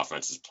way their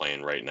offense is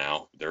playing right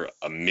now. They're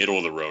a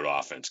middle-of-the-road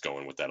offense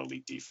going with that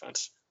elite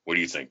defense. What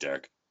do you think,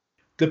 Derek?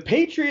 The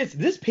Patriots,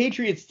 this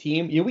Patriots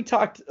team, we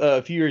talked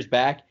a few years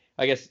back,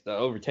 I guess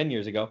over 10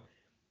 years ago,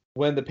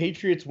 when the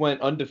Patriots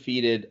went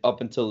undefeated up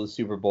until the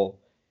Super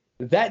Bowl.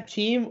 That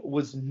team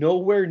was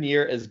nowhere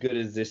near as good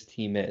as this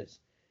team is.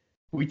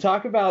 We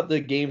talk about the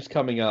games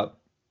coming up.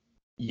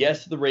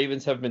 Yes, the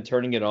Ravens have been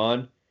turning it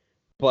on,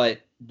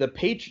 but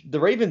the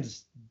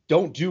Ravens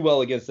don't do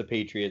well against the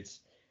Patriots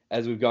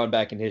as we've gone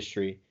back in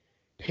history.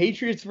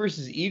 Patriots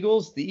versus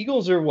Eagles, the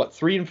Eagles are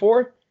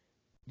 3-4?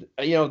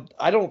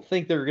 I don't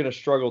think they're going to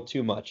struggle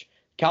too much.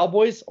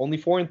 Cowboys only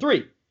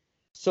 4-3.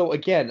 So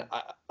again,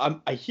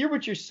 I hear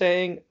what you're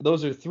saying.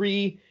 Those are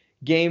 3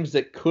 games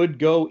that could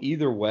go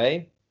either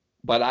way,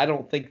 but I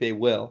don't think they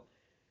will.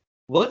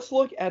 Let's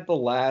look at the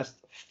last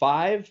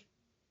 5,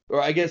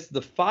 or I guess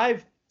the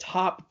 5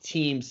 top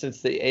teams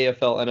since the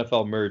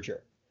AFL-NFL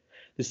merger.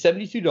 The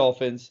 72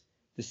 Dolphins,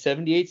 the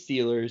 78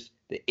 Steelers,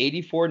 the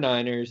 84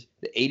 Niners,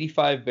 the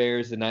 85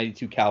 Bears, the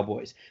 92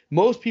 Cowboys.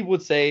 Most people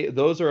would say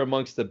those are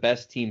amongst the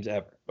best teams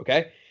ever,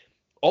 okay?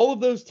 All of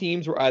those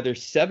teams were either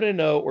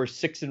 7-0 or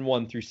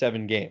 6-1 through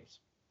 7 games.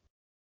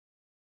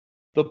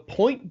 The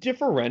point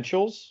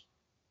differentials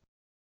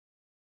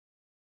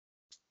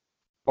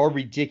are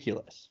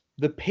ridiculous.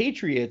 The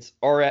Patriots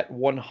are at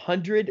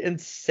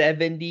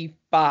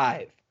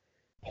 175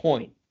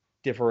 point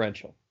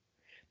differential.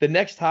 The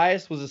next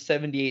highest was the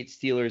 78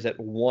 Steelers at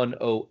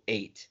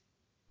 108.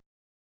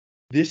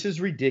 This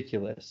is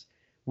ridiculous.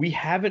 We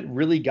haven't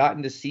really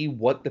gotten to see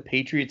what the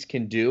Patriots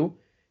can do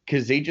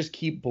because they just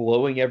keep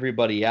blowing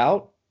everybody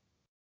out,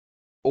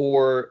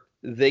 or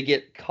they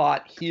get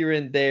caught here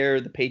and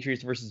there. The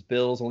Patriots versus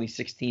Bills only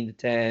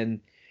 16-10.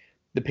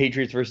 The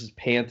Patriots versus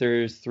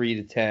Panthers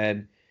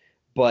 3-10.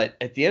 But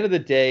at the end of the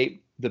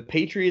day, the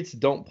Patriots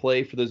don't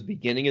play for those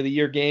beginning of the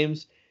year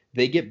games.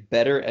 They get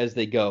better as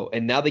they go.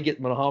 And now they get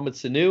Mohamed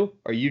Sanu.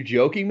 Are you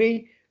joking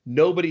me?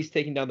 Nobody's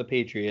taking down the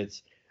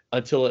Patriots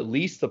until at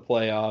least the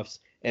playoffs.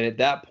 And at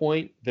that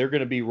point, they're going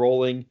to be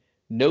rolling.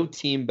 No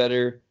team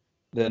better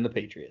than the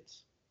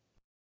Patriots.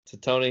 So,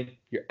 Tony,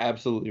 you're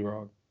absolutely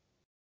wrong.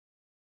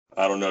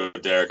 I don't know,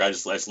 Derek.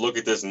 Let's look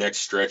at this next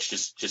stretch.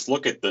 Just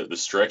look at the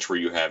stretch where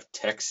you have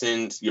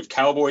Texans, you have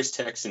Cowboys,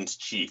 Texans,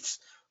 Chiefs,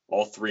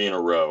 all three in a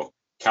row.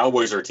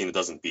 Cowboys are a team that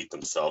doesn't beat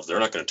themselves. They're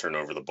not going to turn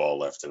over the ball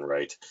left and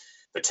right.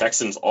 The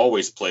Texans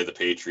always play the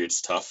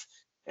Patriots tough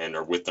and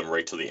are with them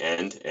right to the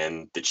end.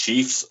 And the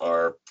Chiefs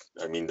are,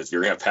 you're going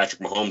to have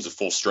Patrick Mahomes at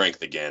full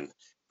strength again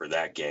for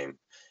that game.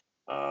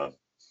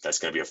 That's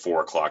going to be a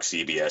 4 o'clock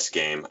CBS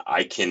game.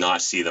 I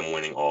cannot see them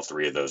winning all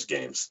three of those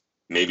games.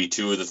 Maybe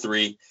 2 of the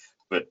 3.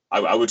 But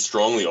I would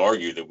strongly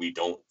argue that we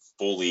don't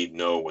fully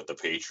know what the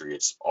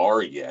Patriots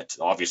are yet.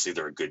 Obviously,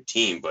 they're a good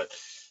team, but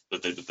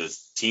the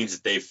teams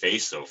that they've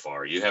faced so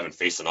far, you haven't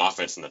faced an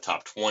offense in the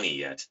top 20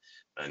 yet,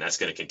 and that's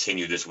going to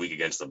continue this week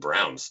against the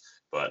Browns.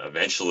 But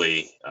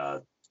eventually,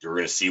 you're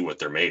going to see what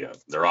they're made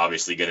of. They're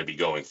obviously going to be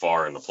going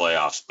far in the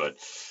playoffs, but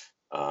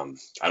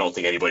I don't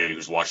think anybody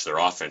who's watched their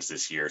offense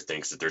this year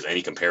thinks that there's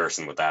any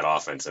comparison with that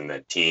offense and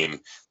that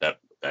team that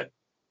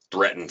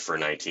threatened for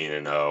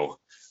 19-0.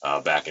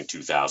 Back in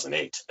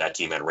 2008. That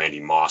team had Randy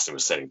Moss and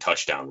was setting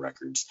touchdown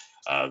records.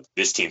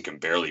 This team can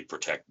barely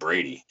protect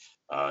Brady.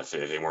 If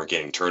they weren't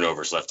getting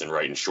turnovers left and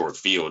right in short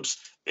fields,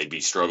 they'd be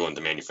struggling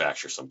to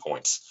manufacture some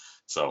points.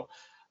 So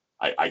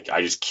I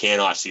just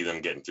cannot see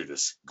them getting through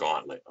this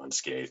gauntlet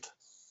unscathed.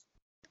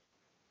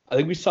 I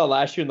think we saw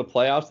last year in the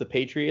playoffs, the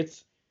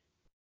Patriots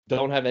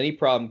don't have any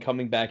problem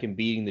coming back and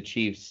beating the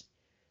Chiefs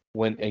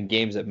in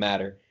games that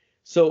matter.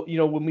 So,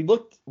 when we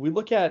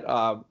look at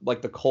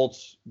like the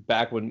Colts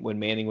back when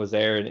Manning was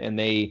there and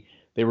they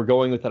were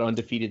going with that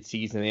undefeated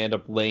season, they end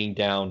up laying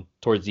down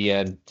towards the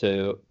end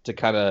to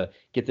kind of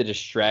get the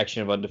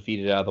distraction of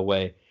undefeated out of the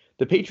way.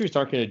 The Patriots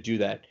aren't going to do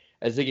that.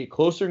 As they get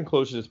closer and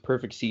closer to this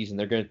perfect season,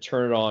 they're going to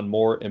turn it on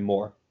more and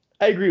more.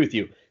 I agree with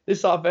you.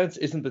 This offense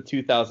isn't the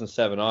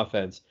 2007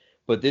 offense,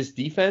 but this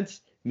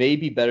defense may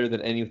be better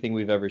than anything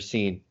we've ever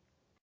seen.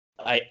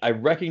 I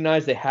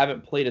recognize they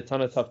haven't played a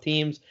ton of tough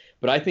teams,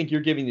 but I think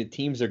you're giving the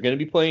teams they're going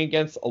to be playing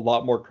against a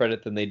lot more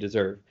credit than they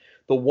deserve.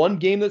 The one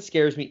game that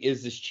scares me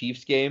is this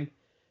Chiefs game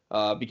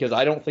because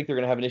I don't think they're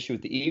going to have an issue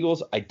with the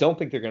Eagles. I don't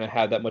think they're going to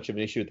have that much of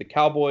an issue with the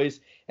Cowboys.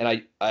 And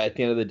I at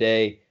the end of the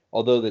day,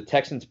 although the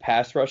Texans'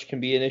 pass rush can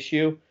be an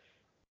issue,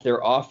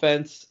 their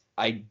offense,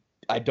 I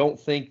don't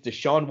think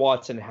Deshaun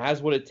Watson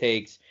has what it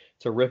takes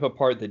to rip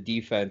apart the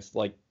defense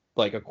like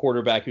a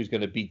quarterback who's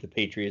going to beat the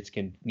Patriots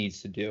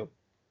needs to do.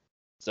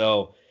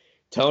 So,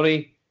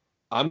 Tony,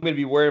 I'm going to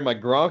be wearing my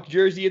Gronk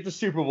jersey at the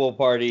Super Bowl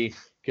party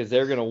because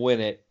they're going to win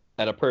it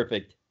at a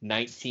perfect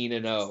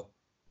 19-0.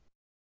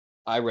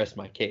 I rest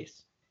my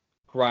case.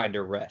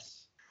 Grinder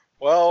rests.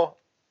 Well,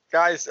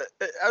 guys,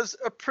 it was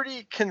a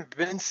pretty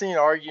convincing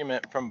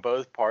argument from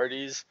both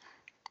parties.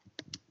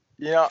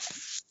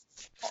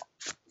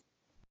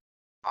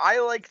 I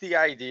like the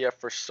idea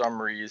for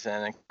some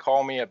reason, and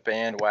call me a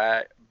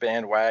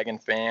bandwagon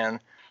fan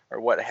or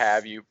what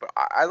have you, but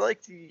I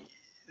like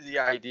the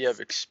idea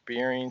of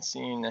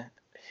experiencing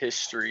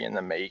history in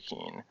the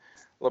making.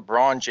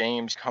 LeBron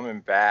James coming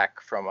back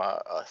from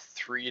a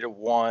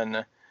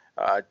 3-1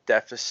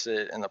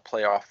 deficit in the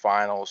playoff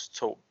finals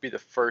to be the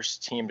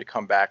first team to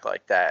come back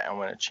like that and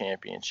win a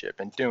championship,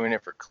 and doing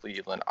it for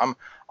Cleveland.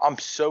 I'm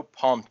so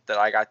pumped that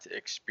I got to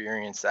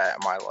experience that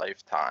in my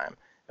lifetime.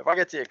 If I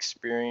get to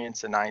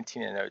experience a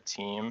 19-0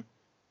 team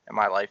in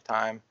my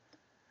lifetime,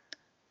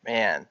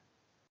 man,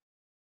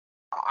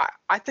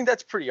 I think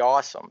that's pretty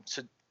awesome.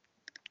 So,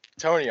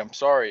 Tony, I'm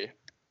sorry.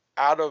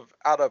 Out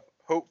of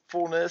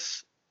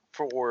hopefulness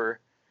for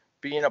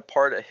being a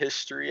part of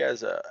history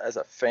as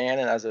a fan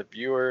and as a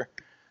viewer,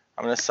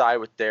 I'm going to side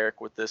with Derek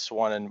with this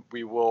one, and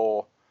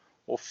we'll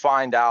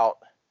find out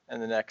in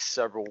the next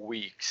several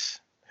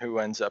weeks who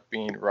ends up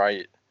being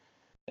right,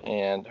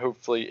 and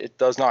hopefully it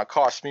does not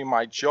cost me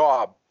my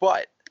job.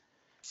 But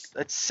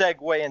let's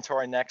segue into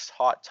our next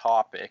hot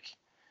topic.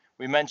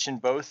 We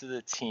mentioned both of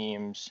the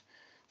teams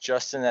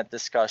just in that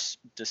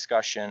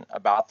discussion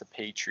about the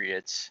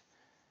Patriots,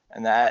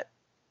 and that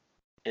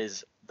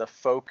is the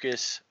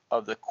focus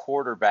of the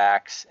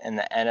quarterbacks in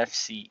the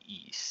NFC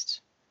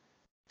East.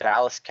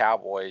 Dallas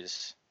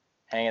Cowboys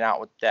hanging out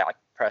with Dak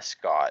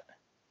Prescott,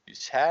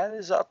 who's had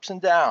his ups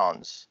and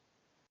downs.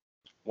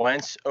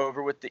 Wentz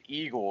over with the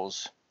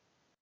Eagles.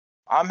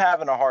 I'm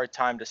having a hard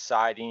time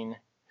deciding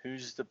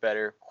who's the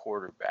better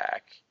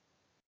quarterback.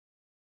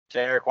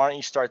 Derek, why don't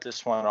you start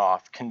this one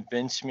off?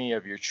 Convince me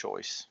of your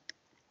choice.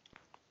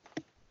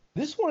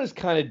 This one is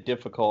kind of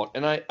difficult,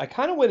 and I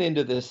kind of went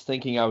into this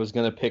thinking I was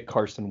going to pick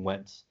Carson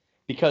Wentz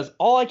because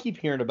all I keep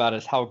hearing about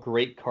is how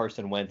great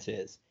Carson Wentz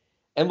is.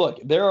 And look,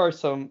 there are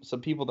some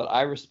people that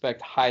I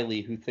respect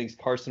highly who thinks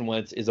Carson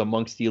Wentz is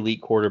amongst the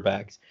elite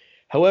quarterbacks.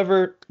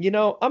 However,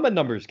 I'm a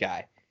numbers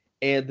guy,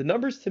 and the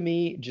numbers to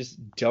me just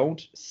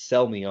don't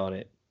sell me on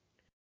it.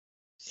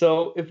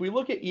 So if we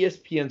look at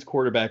ESPN's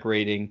quarterback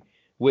rating,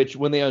 which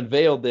when they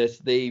unveiled this,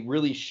 they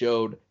really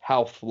showed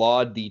how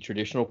flawed the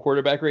traditional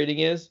quarterback rating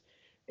is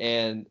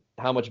and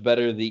how much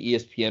better the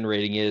ESPN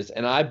rating is,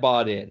 and I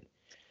bought in.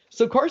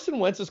 So Carson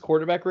Wentz's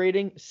quarterback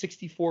rating,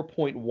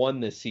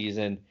 64.1 this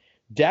season.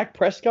 Dak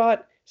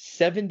Prescott,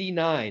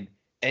 79.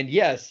 And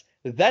yes,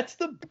 that's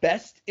the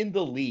best in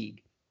the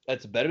league.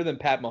 That's better than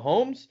Pat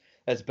Mahomes.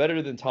 That's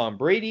better than Tom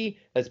Brady.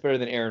 That's better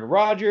than Aaron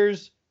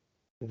Rodgers.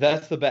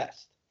 That's the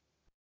best.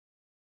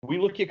 We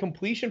look at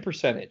completion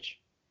percentage.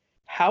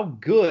 How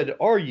good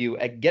are you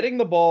at getting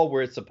the ball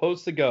where it's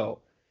supposed to go?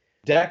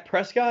 Dak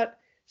Prescott,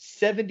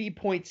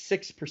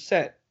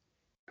 70.6%.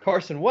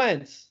 Carson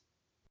Wentz,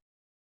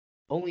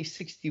 only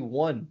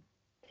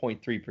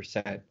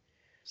 61.3%.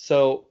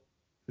 So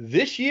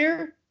this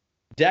year,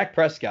 Dak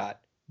Prescott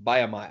by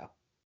a mile.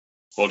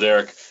 Well,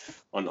 Derek,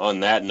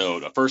 on that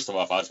note, first of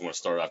all, I just want to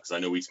start off because I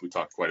know we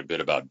talked quite a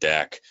bit about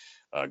Dak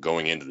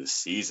going into the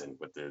season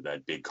with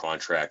that big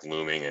contract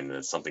looming, and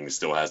it's something that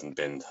still hasn't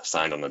been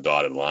signed on the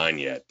dotted line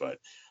yet. But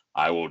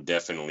I will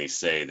definitely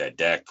say that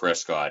Dak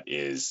Prescott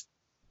is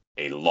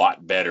a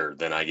lot better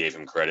than I gave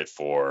him credit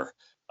for,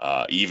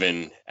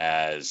 even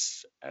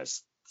as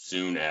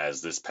soon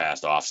as this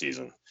past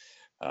offseason.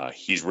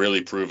 He's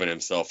really proven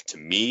himself to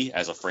me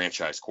as a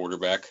franchise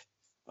quarterback.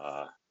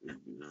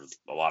 There's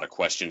a lot of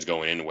questions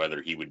going into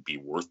whether he would be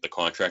worth the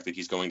contract that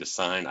he's going to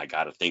sign. I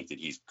got to think that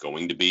he's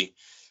going to be.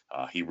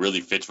 He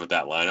really fits with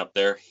that lineup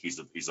there.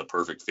 He's a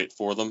perfect fit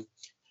for them.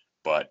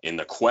 But in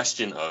the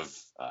question of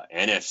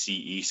NFC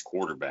East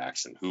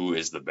quarterbacks and who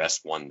is the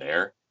best one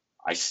there,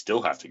 I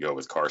still have to go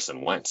with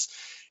Carson Wentz.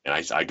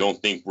 And I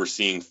don't think we're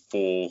seeing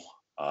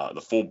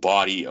the full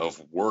body of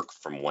work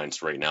from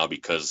Wentz right now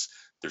because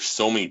there's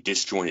so many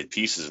disjointed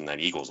pieces in that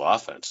Eagles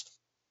offense.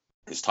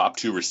 His top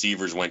two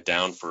receivers went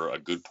down for a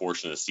good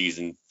portion of the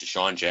season.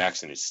 Deshaun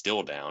Jackson is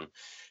still down,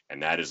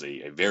 and that is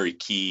a very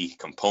key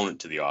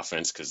component to the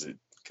offense because it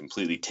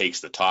completely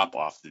takes the top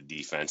off the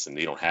defense, and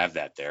they don't have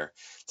that there.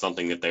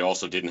 Something that they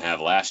also didn't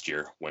have last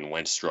year when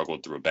Wentz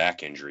struggled through a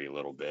back injury a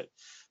little bit.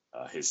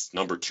 His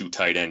number 2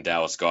 tight end,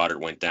 Dallas Goedert,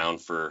 went down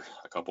for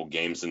a couple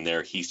games in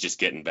there. He's just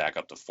getting back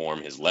up to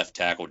form. His left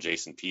tackle,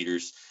 Jason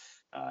Peters,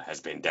 has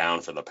been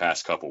down for the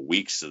past couple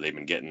weeks, so they've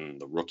been getting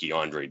the rookie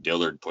Andre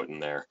Dillard put in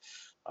there.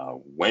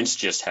 Wentz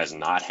just has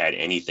not had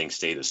anything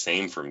stay the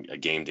same from a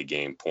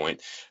game-to-game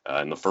point.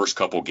 In the first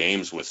couple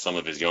games with some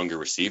of his younger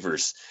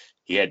receivers,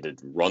 he had to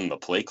run the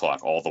play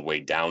clock all the way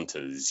down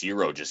to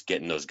 0, just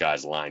getting those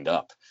guys lined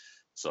up.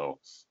 So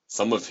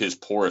some of his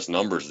poorest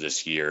numbers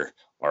this year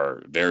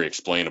are very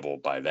explainable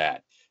by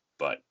that.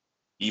 But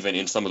even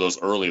in some of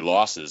those early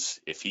losses,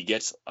 if he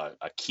gets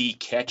a key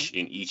catch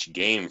in each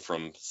game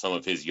from some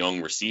of his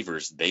young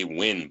receivers, they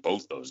win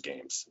both those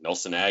games.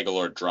 Nelson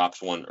Aguilar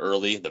drops one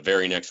early. The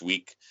very next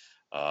week,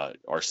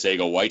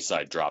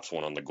 Arcega-Whiteside drops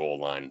one on the goal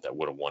line that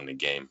would have won the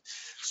game.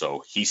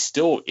 So he's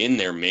still in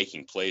there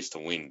making plays to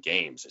win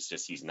games. It's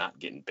just he's not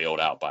getting bailed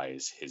out by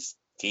his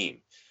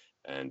team.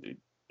 And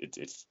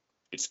it's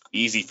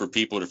easy for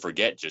people to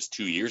forget just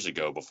 2 years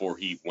ago before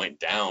he went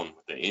down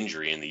with the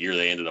injury and the year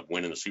they ended up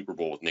winning the Super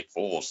Bowl with Nick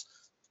Foles.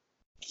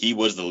 He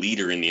was the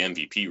leader in the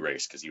MVP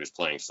race because he was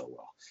playing so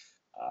well.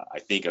 I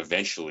think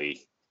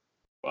eventually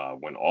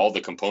when all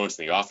the components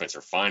in the offense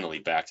are finally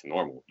back to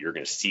normal, you're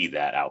going to see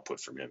that output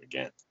from him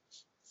again.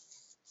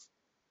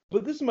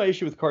 But this is my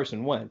issue with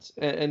Carson Wentz,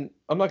 and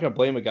I'm not going to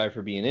blame a guy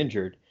for being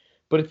injured.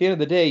 But at the end of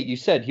the day, you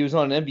said he was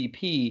on an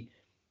MVP.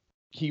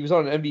 He was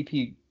on an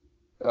MVP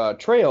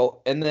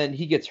trail, and then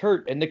he gets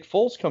hurt, and Nick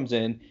Foles comes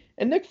in,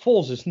 and Nick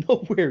Foles is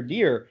nowhere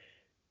near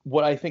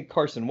what I think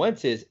Carson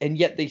Wentz is, and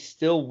yet they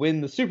still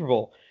win the Super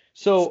Bowl.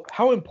 So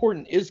how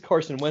important is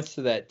Carson Wentz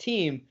to that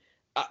team?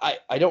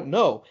 I don't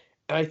know.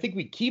 And I think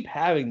we keep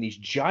having these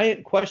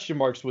giant question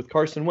marks with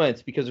Carson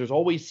Wentz because there's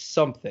always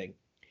something.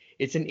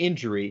 It's an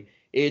injury.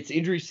 It's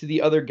injuries to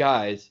the other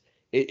guys.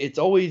 There's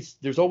always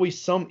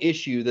some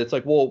issue that's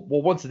like, well,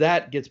 once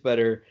that gets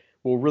better,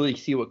 we'll really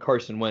see what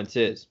Carson Wentz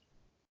is.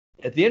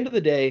 At the end of the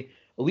day,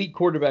 elite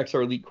quarterbacks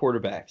are elite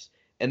quarterbacks,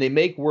 and they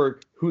make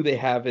work who they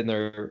have in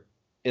their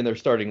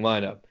starting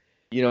lineup.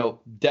 You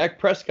know, Dak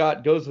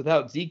Prescott goes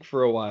without Zeke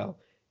for a while,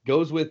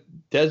 goes with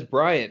Des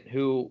Bryant,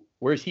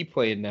 where's he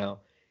playing now?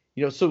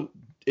 You know, so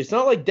it's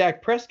not like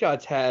Dak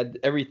Prescott's had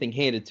everything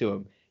handed to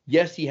him.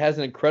 Yes, he has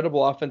an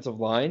incredible offensive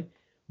line,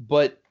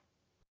 but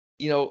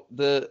you know,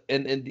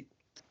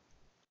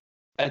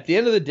 at the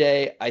end of the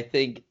day, I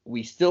think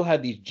we still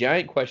have these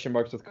giant question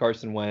marks with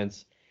Carson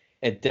Wentz.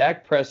 And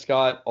Dak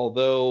Prescott,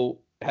 although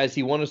has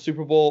he won a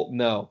Super Bowl?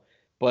 No.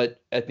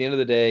 But at the end of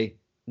the day,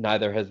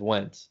 neither has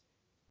Wentz.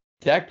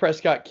 Dak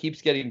Prescott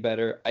keeps getting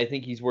better. I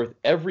think he's worth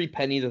every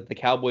penny that the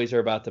Cowboys are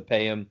about to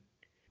pay him.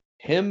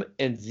 Him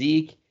and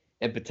Zeke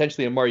and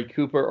potentially Amari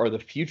Cooper are the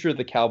future of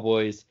the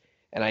Cowboys.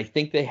 and I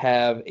think they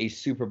have a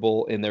Super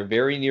Bowl in their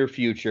very near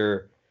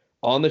future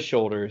on the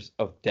shoulders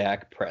of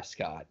Dak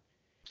Prescott.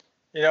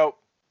 You know,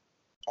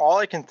 all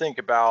I can think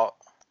about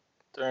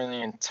during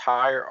the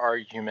entire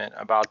argument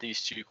about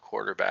these two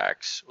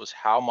quarterbacks was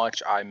how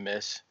much I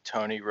miss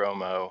Tony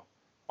Romo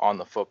on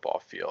the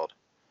football field.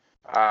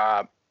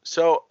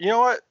 So, you know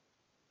what?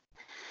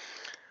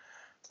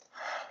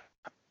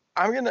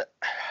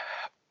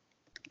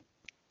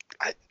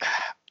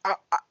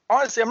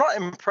 Honestly, I'm not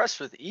impressed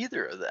with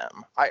either of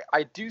them.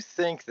 I do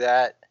think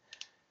that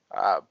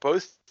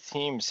both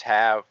teams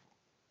have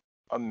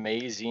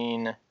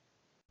amazing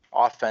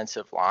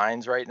offensive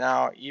lines right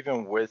now,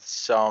 even with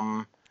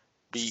some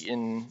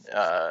beaten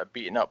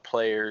up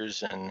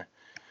players and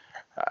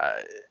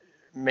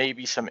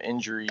maybe some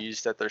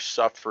injuries that they're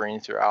suffering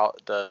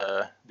throughout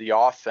the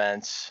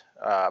offense.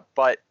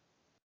 But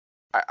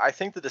I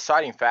think the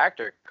deciding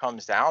factor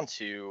comes down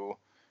to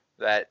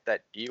that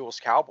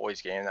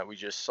Eagles-Cowboys game that we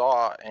just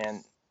saw,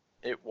 and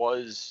it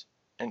was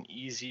an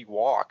easy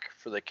walk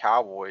for the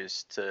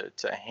Cowboys to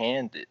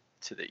hand it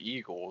to the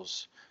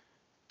Eagles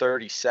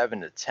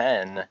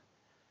 37-10.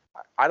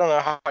 I don't know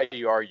how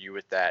you argue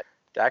with that.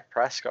 Dak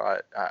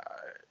Prescott,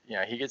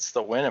 he gets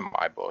the win in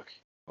my book.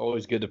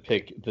 Always good to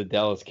pick the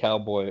Dallas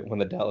Cowboy when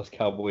the Dallas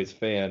Cowboys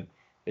fan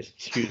is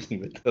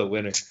choosing the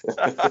winner.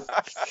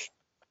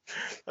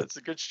 That's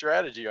a good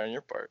strategy on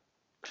your part.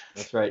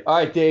 That's right. All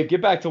right, Dave,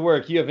 get back to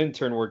work. You have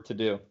intern work to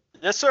do.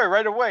 Yes, sir.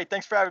 Right away.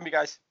 Thanks for having me,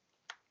 guys.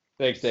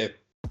 Thanks, Dave.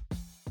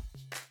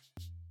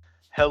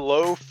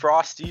 Hello,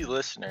 Frosty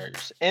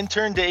listeners.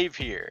 Intern Dave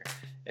here.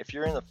 If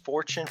you're in the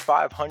Fortune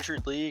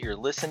 500 League or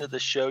listen to the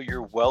show,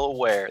 you're well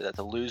aware that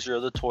the loser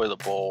of the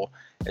toilet bowl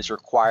is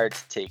required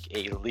to take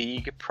a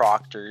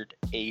league-proctored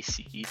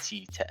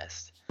ACT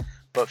test.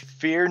 But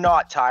fear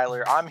not,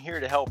 Tyler. I'm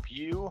here to help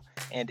you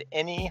and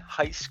any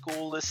high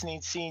school listening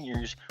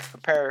seniors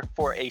prepare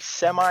for a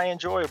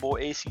semi-enjoyable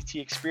ACT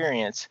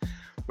experience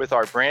with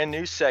our brand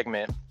new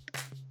segment,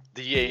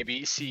 the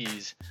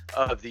ABCs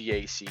of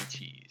the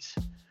ACTs.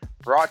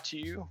 Brought to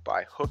you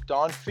by Hooked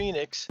on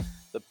Phoenix,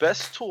 the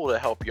best tool to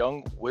help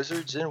young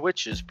wizards and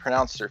witches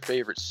pronounce their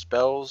favorite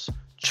spells,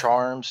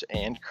 charms,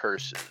 and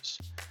curses.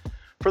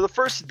 For the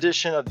first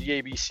edition of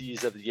the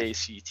ABCs of the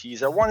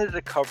ACTs, I wanted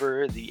to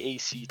cover the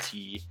ACT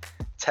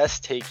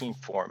test-taking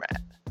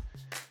format.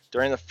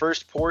 During the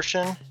first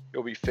portion,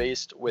 you'll be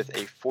faced with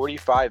a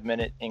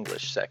 45-minute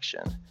English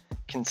section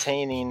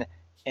containing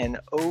an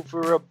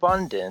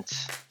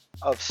overabundance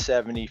of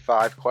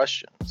 75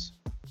 questions.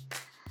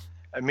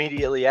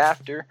 Immediately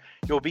after,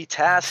 you'll be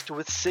tasked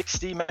with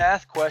 60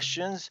 math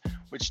questions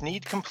which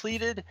need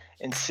completed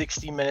in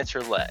 60 minutes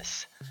or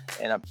less,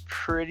 and I'm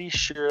pretty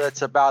sure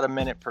that's about a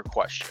minute per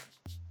question.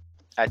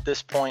 At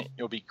this point,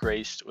 you'll be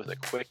graced with a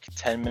quick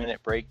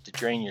 10-minute break to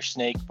drain your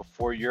snake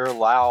before you're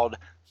allowed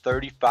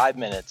 35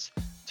 minutes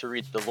to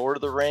read The Lord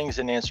of the Rings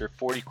and answer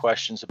 40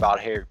 questions about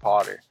Harry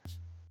Potter.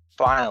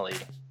 Finally,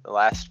 the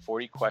last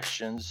 40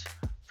 questions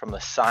from the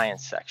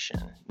science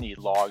section need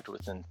logged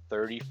within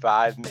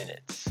 35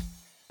 minutes.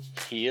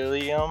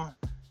 Helium,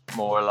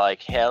 more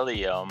like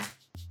helium.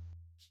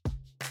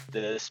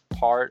 This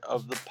part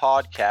of the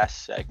podcast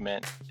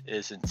segment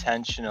is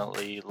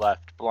intentionally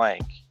left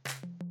blank.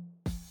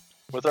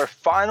 With our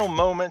final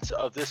moments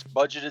of this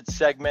budgeted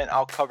segment,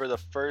 I'll cover the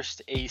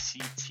first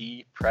ACT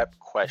prep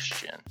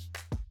question.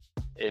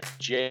 If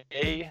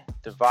J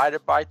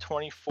divided by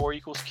 24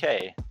 equals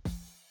K,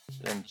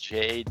 then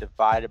J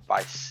divided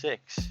by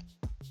 6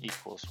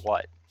 equals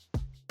what?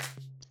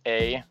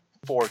 A,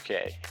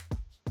 4K.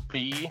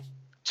 B,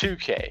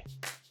 2K.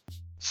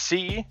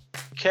 C,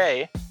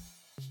 K.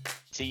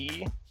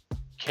 D,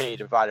 K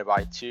divided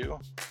by 2.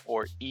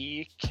 Or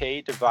E,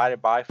 K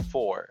divided by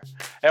 4.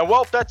 And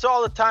well, that's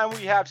all the time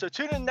we have. So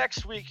tune in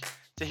next week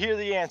to hear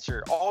the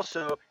answer.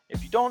 Also,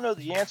 if you don't know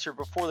the answer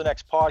before the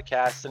next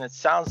podcast, then it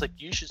sounds like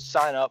you should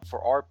sign up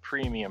for our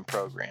premium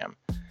program,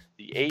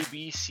 the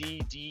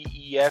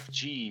ABCDEFGs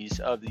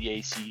of the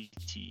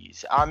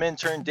ACTs. I'm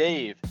Intern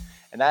Dave,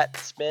 and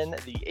that's been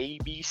the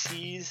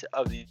ABCs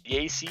of the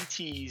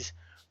ACTs,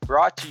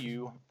 brought to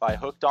you by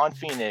Hooked on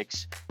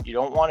Phoenix. You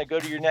don't want to go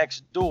to your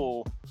next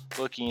duel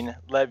looking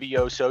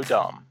Levioso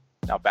dumb.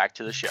 Now back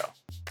to the show.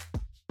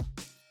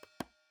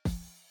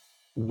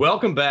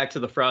 Welcome back to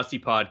the Frosty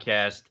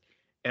Podcast.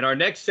 And our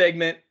next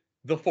segment,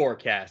 The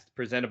Forecast,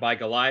 presented by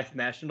Goliath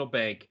National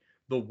Bank,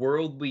 the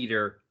world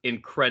leader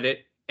in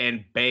credit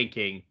and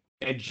banking.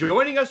 And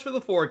joining us for the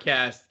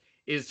forecast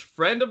is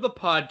friend of the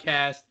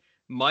podcast,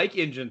 Mike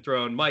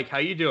Ingenthron. Mike, how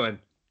you doing?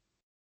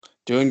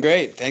 Doing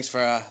great. Thanks for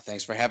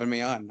having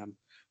me on. I'm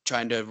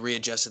trying to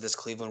readjust to this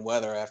Cleveland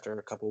weather after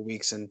a couple of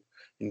weeks in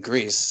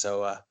Greece.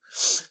 So,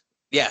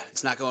 yeah,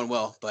 it's not going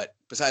well. But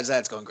besides that,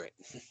 it's going great.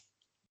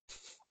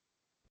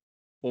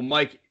 Well,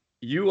 Mike,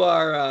 you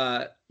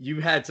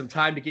had some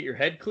time to get your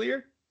head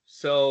clear.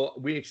 So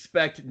we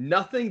expect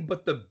nothing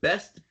but the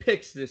best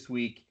picks this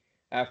week.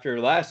 After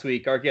last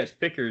week, our guest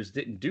pickers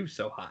didn't do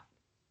so hot.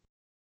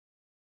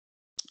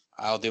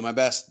 I'll do my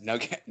best. No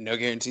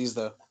guarantees,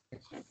 though.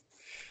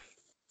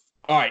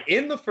 All right.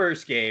 In the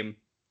first game,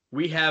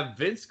 we have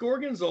Vince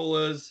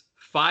Gorgonzola's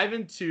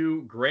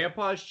 5-2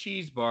 Grandpa's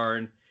Cheese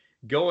Barn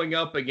going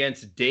up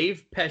against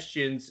Dave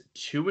Pestian's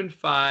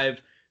 2-5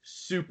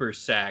 Super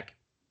Sack.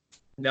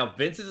 Now,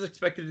 Vince is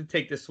expected to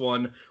take this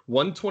one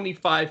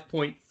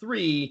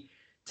 125.3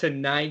 to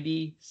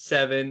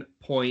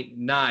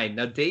 97.9.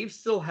 Now, Dave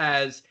still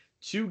has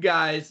two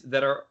guys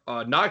that are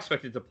not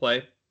expected to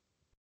play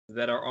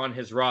that are on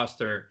his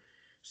roster.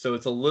 So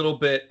it's a little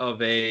bit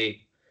of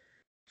a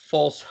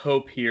false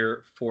hope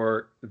here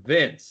for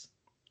Vince.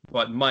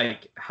 But,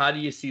 Mike, how do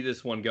you see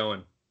this one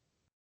going?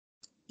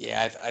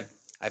 Yeah,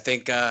 I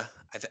think I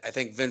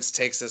think Vince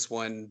takes this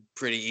one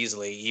pretty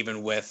easily,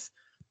 even with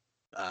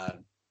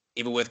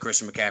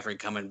Christian McCaffrey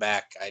coming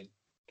back.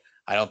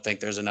 I don't think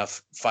there's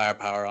enough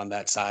firepower on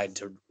that side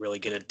to really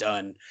get it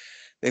done.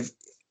 Let's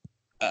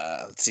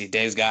see,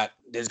 Dave's got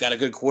a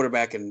good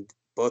quarterback, and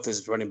both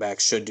his running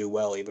backs should do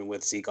well, even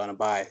with Zeke on a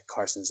bye.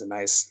 Carson's a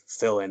nice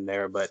fill in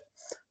there, but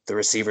the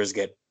receivers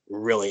get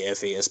really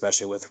iffy,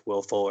 especially with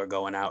Will Fuller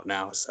going out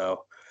now.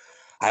 So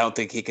I don't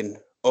think he can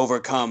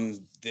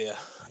overcome the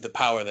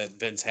power that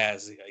Vince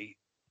has.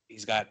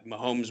 He's got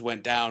Mahomes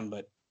went down,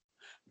 but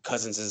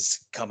Cousins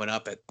is coming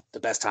up at the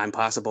best time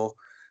possible.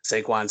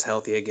 Saquon's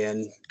healthy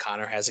again.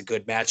 Connor has a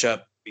good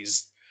matchup.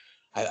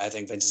 I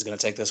think Vince is going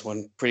to take this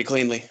one pretty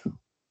cleanly.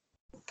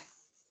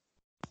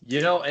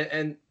 You know,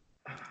 and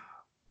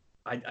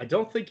I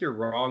don't think you're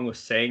wrong with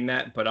saying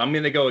that, but I'm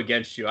going to go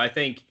against you. I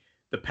think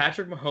the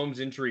Patrick Mahomes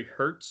injury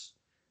hurts,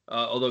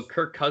 although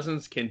Kirk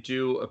Cousins can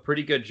do a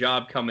pretty good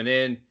job coming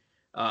in.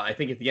 I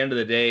think at the end of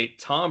the day,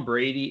 Tom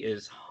Brady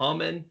is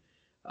humming.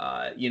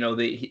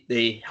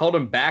 They held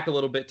him back a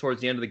little bit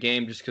towards the end of the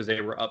game just because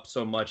they were up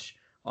so much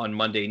on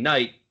Monday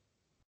night.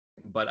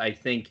 But I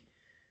think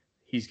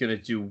he's going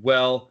to do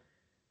well.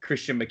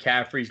 Christian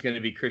McCaffrey is going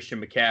to be Christian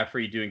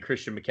McCaffrey doing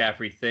Christian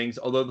McCaffrey things.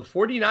 Although the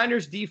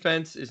 49ers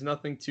defense is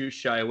nothing to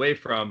shy away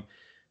from.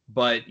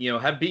 But,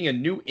 being a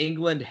New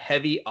England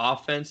heavy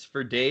offense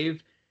for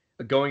Dave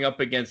going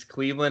up against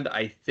Cleveland,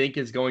 I think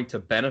is going to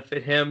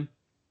benefit him.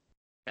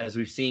 As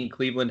we've seen,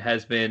 Cleveland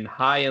has been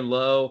high and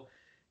low.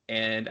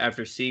 And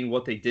after seeing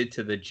what they did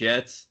to the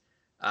Jets,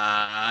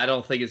 I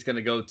don't think it's going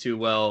to go too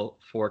well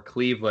for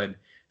Cleveland.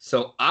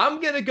 So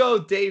I'm going to go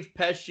Dave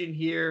Pestian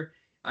here.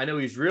 I know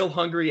he's real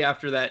hungry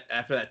after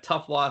that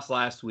tough loss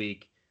last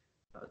week.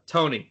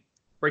 Tony,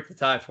 break the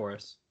tie for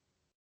us.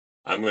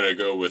 I'm going to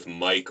go with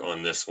Mike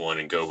on this one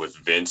and go with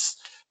Vince.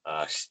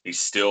 He's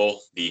still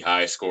the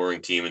highest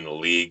scoring team in the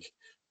league.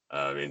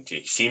 And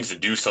he seems to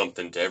do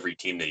something to every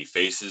team that he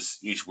faces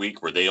each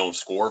week where they don't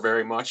score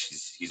very much.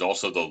 He's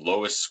also the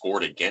lowest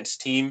scored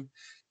against team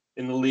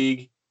in the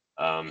league.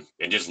 And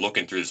just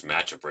looking through this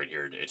matchup right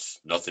here, it's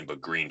nothing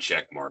but green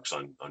check marks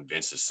on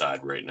Vince's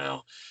side right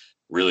now.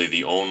 Really,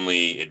 the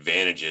only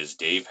advantages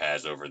Dave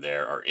has over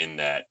there are in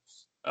that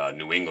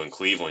New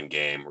England-Cleveland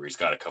game where he's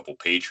got a couple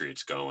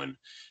Patriots going.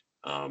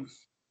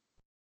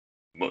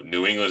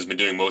 New England's been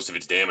doing most of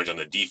its damage on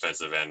the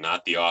defensive end,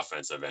 not the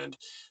offensive end.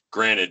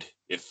 Granted,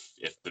 if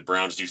the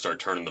Browns do start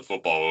turning the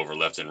football over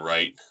left and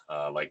right,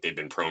 like they've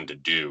been prone to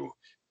do,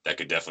 that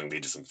could definitely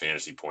lead to some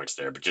fantasy points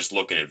there. But just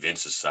looking at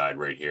Vince's side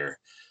right here,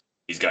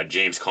 he's got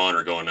James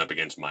Conner going up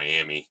against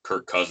Miami.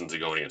 Kirk Cousins is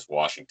going against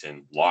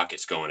Washington.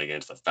 Lockett's going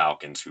against the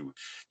Falcons, who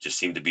just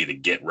seem to be the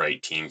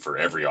get-right team for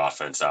every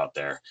offense out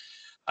there.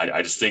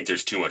 I just think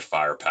there's too much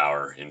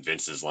firepower in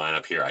Vince's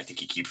lineup here. I think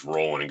he keeps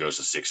rolling and goes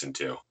to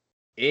 6-2.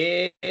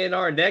 In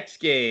our next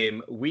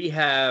game, we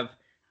have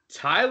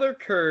Tyler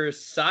Kerr's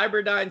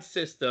Cyberdyne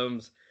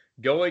Systems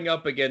going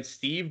up against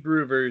Steve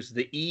Gruver's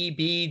the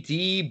EBDBB&B.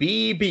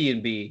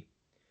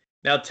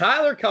 Now,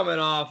 Tyler coming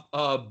off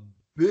a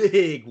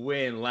big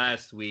win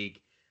last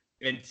week,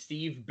 and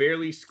Steve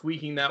barely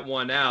squeaking that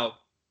one out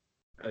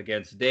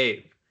against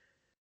Dave.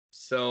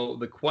 So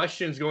the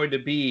question is going to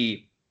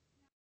be,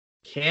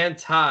 can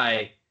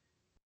Ty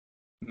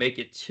make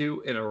it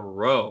 2 in a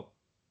row?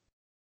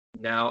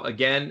 Now,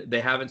 again,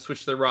 they haven't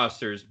switched their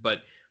rosters,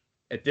 but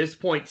at this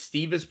point,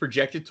 Steve is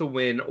projected to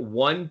win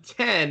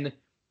 110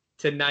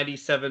 to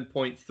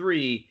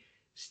 97.3.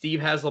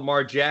 Steve has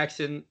Lamar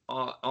Jackson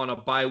on a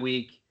bye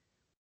week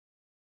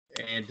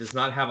and does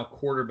not have a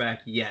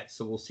quarterback yet.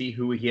 So we'll see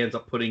who he ends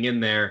up putting in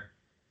there.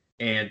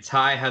 And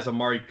Ty has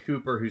Amari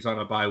Cooper, who's on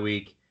a bye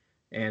week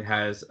and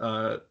has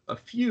a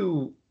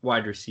few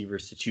wide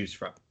receivers to choose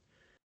from.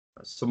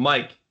 So,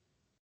 Mike,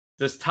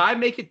 does Ty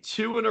make it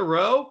 2 in a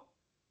row,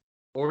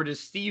 or does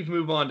Steve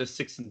move on to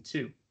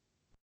 6-2?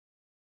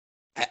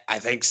 I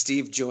think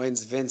Steve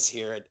joins Vince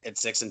here at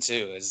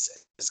 6-2, as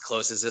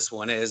close as this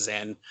one is,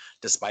 and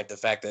despite the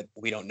fact that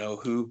we don't know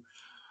who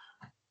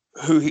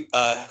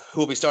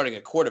will be starting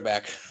at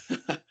quarterback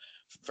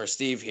for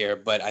Steve here,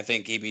 but I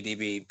think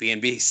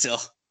EBDB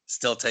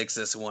still takes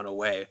this one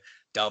away.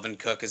 Dalvin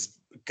Cook is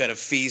gonna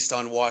feast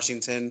on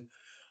Washington.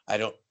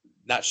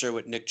 Not sure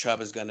what Nick Chubb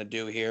is gonna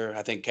do here.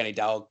 I think Kenny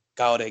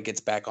Galladay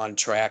gets back on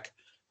track.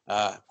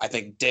 I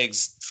think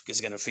Diggs is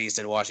going to feast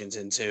in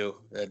Washington too,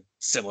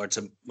 similar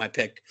to my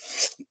pick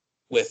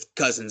with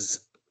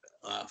Cousins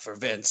for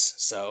Vince.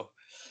 So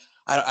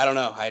I don't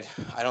know.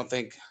 I don't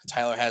think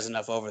Tyler has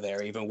enough over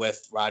there, even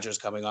with Rodgers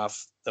coming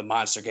off the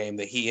monster game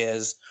that he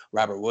is.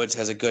 Robert Woods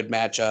has a good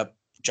matchup.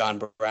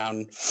 John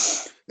Brown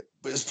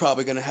is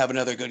probably going to have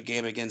another good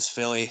game against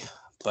Philly,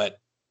 but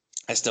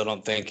I still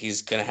don't think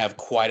he's going to have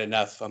quite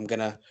enough. I'm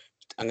gonna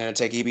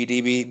take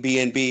EBDB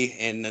BNB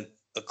in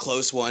a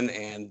close one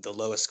and the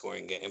lowest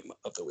scoring game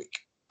of the week.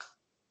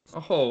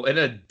 Oh, an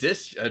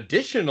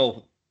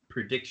additional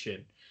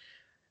prediction.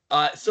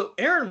 So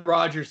Aaron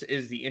Rodgers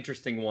is the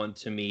interesting one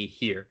to me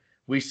here.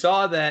 We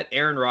saw that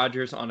Aaron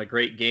Rodgers on a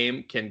great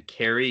game can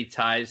carry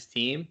Ty's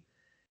team.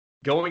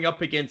 Going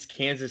up against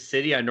Kansas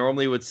City, I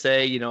normally would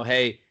say,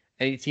 hey,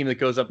 any team that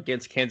goes up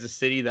against Kansas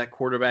City, that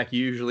quarterback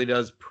usually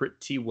does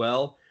pretty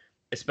well,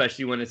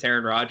 especially when it's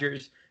Aaron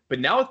Rodgers. But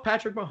now with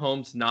Patrick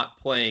Mahomes not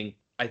playing,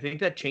 I think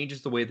that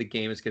changes the way the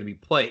game is going to be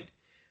played.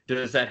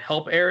 Does that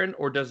help Aaron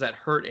or does that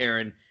hurt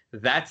Aaron?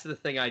 That's the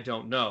thing I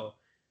don't know.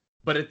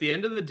 But at the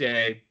end of the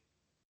day,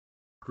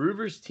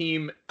 Gruver's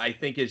team, I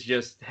think, is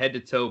just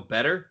head-to-toe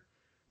better.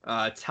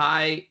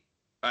 Ty,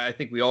 I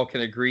think we all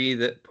can agree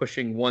that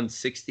pushing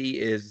 160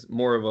 is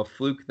more of a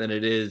fluke than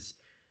it is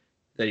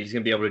that he's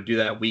going to be able to do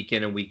that week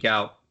in and week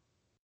out.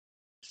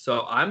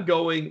 So I'm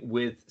going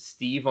with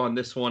Steve on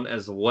this one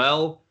as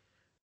well.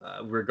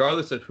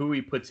 Regardless of who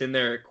he puts in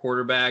there at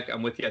quarterback,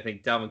 I'm with you. I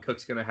think Dalvin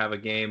Cook's going to have a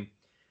game.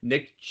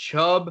 Nick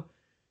Chubb,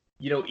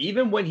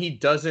 even when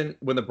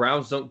the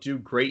Browns don't do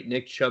great,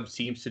 Nick Chubb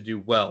seems to do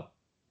well.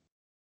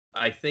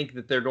 I think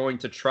that they're going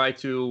to try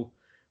to,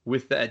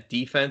 with that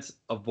defense,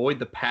 avoid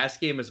the pass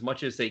game as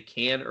much as they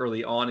can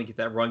early on and get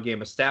that run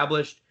game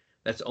established.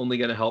 That's only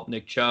going to help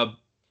Nick Chubb.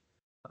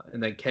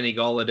 And then Kenny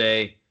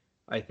Golladay,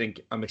 I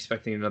think I'm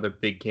expecting another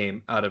big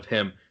game out of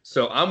him.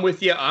 So I'm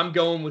with you. I'm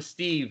going with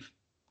Steve.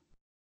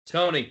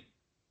 Tony,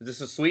 is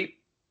this a sweep?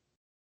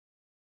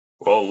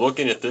 Well,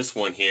 looking at this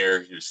one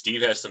here,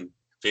 Steve has some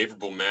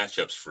favorable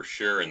matchups for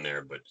sure in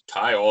there, but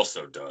Ty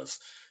also does.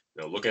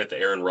 Looking at the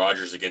Aaron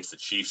Rodgers against the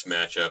Chiefs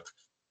matchup,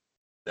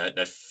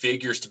 that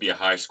figures to be a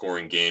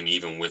high-scoring game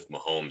even with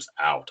Mahomes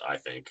out, I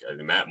think.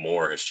 Matt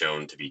Moore has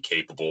shown to be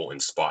capable in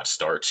spot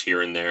starts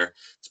here and there,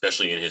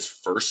 especially in his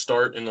first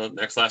start in the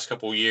last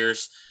couple of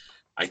years.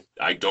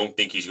 I don't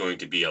think he's going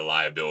to be a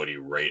liability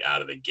right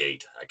out of the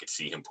gate. I could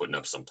see him putting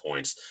up some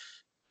points.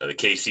 The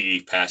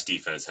KC pass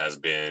defense has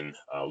been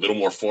a little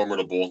more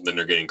formidable than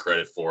they're getting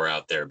credit for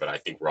out there, but I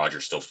think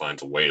Rodgers still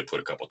finds a way to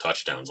put a couple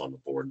touchdowns on the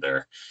board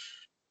there.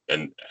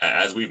 And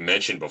as we've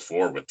mentioned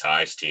before with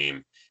Ty's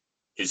team,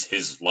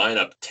 his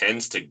lineup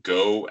tends to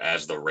go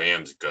as the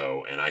Rams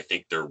go, and I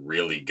think they're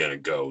really going to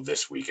go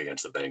this week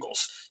against the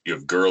Bengals. You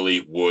have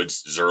Gurley,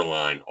 Woods,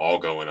 Zerline all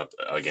going up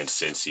against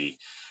Cincy,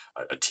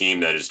 a team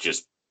that is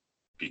just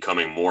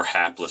becoming more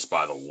hapless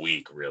by the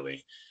week,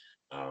 really.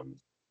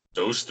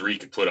 Those three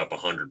could put up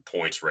 100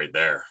 points right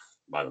there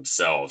by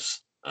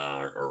themselves,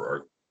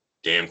 or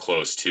damn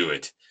close to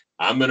it.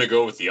 I'm going to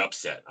go with the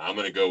upset. I'm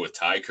going to go with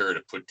Ty Kerr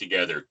to put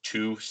together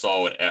two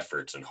solid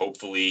efforts, and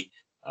hopefully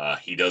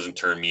he doesn't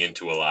turn me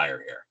into a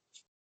liar here.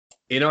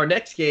 In our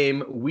next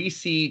game, we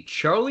see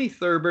Charlie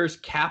Thurber's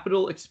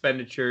capital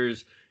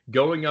expenditures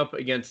going up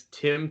against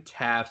Tim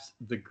Taft's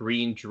The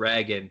Green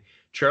Dragon.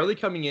 Charlie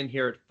coming in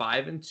here at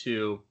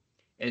 5-2,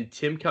 and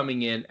Tim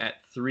coming in at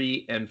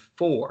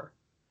 3-4.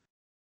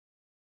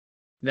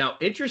 Now,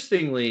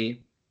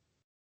 interestingly,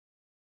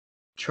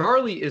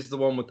 Charlie is the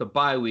one with the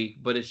bye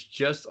week, but it's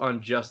just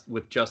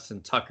with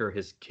Justin Tucker,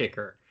 his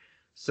kicker.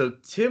 So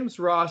Tim's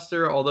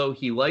roster, although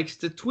he likes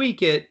to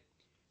tweak it,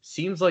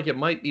 seems like it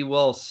might be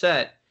well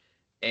set.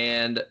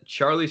 And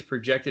Charlie's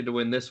projected to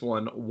win this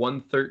one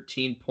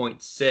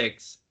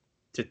 113.6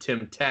 to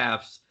Tim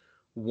Taft's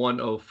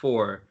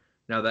 104.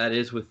 Now that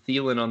is with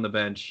Thielen on the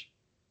bench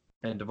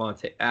and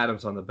Devontae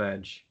Adams on the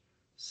bench.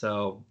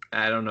 So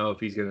I don't know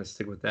if he's going to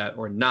stick with that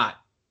or not.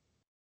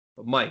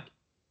 But Mike,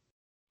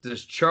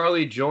 does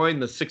Charlie join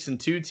the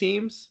 6-2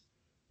 teams,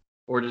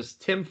 or does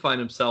Tim find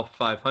himself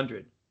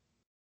 500?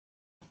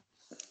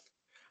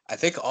 I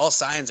think all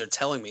signs are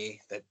telling me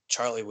that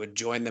Charlie would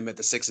join them at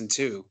the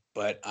 6-2,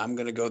 but I'm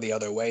going to go the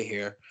other way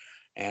here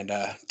and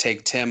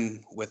take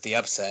Tim with the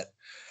upset.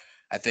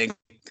 I think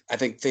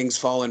things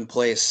fall in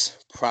place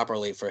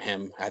properly for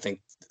him. I think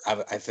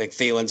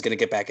Thielen's going to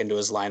get back into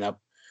his lineup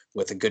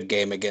with a good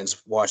game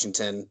against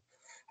Washington.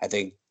 I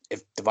think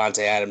if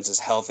Devontae Adams is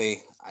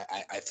healthy,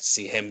 I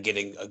see him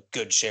getting a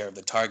good share of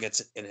the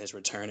targets in his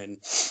return in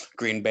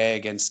Green Bay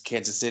against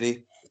Kansas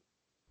City.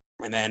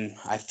 And then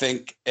I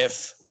think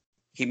if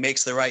he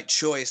makes the right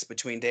choice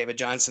between David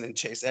Johnson and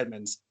Chase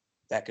Edmonds,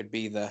 that could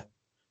be the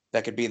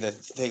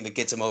thing that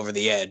gets him over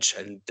the edge.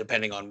 And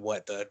depending on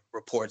what the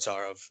reports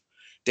are of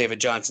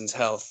David Johnson's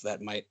health,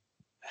 that might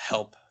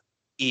help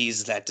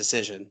ease that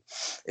decision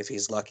if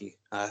he's lucky.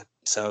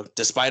 So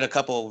despite a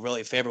couple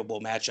really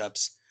favorable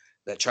matchups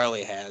that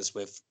Charlie has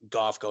with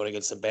Goff going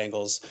against the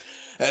Bengals,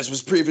 as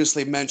was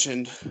previously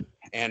mentioned,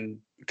 and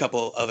a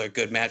couple other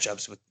good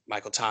matchups with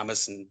Michael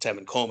Thomas and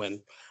Tevin Coleman,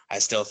 I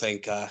still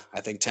think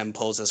Tim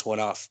pulls this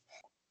one off.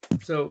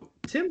 So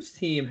Tim's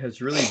team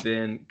has really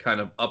been kind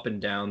of up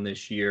and down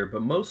this year,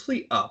 but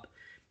mostly up.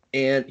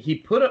 And he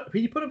put up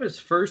his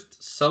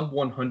first sub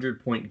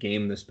 100 point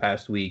game this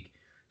past week,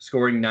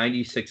 scoring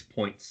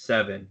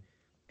 96.7,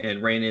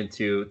 and ran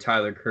into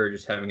Tyler Kerr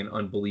just having an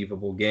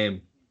unbelievable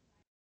game.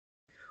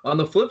 On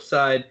the flip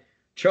side,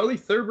 Charlie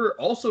Thurber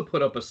also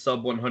put up a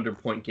sub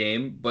 100 point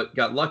game, but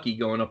got lucky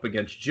going up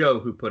against Joe,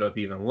 who put up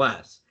even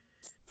less.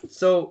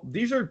 So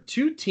these are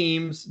two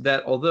teams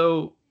that,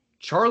 although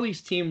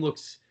Charlie's team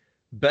looks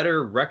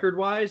better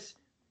record-wise,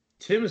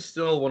 Tim is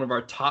still one of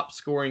our top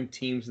scoring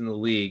teams in the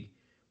league.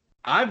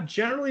 I've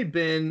generally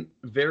been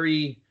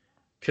very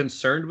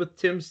concerned with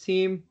Tim's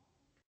team,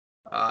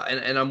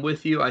 and I'm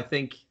with you. I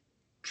think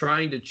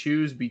trying to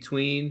choose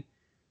between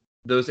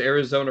those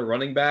Arizona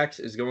running backs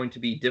is going to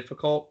be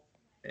difficult,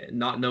 and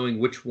not knowing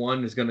which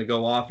one is going to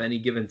go off any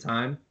given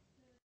time.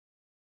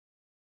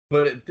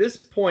 But at this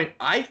point,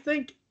 I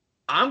think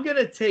I'm going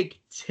to take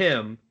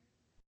Tim,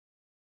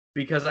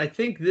 because I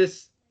think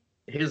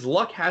his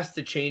luck has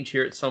to change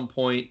here at some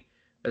point,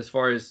 as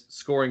far as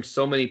scoring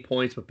so many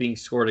points but being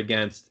scored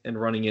against and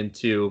running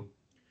into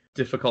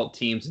difficult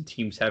teams and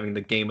teams having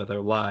the game of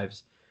their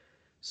lives.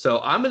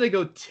 So I'm going to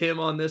go Tim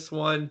on this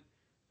one.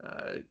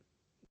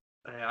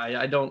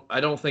 I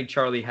don't think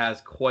Charlie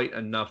has quite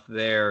enough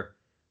there.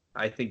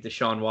 I think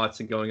Deshaun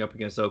Watson going up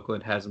against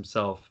Oakland has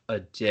himself a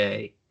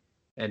day,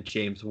 and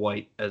James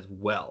White as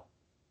well.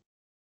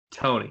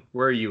 Tony,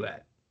 where are you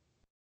at?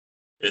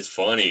 It's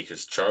funny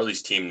because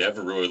Charlie's team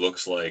never really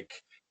looks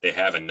like they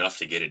have enough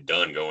to get it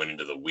done going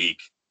into the week,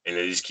 and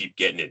they just keep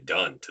getting it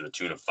done to the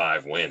tune of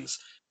 5 wins.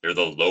 They're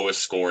the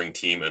lowest scoring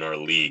team in our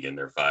league, and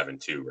they're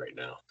 5-2 right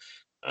now.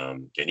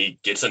 And he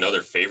gets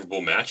another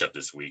favorable matchup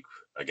this week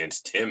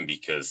against Tim,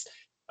 because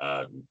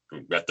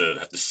we have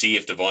to see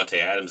if Devontae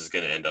Adams is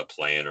going to end up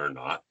playing or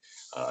not.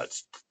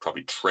 It's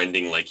probably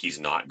trending like he's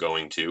not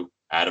going to.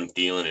 Adam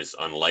Thielen is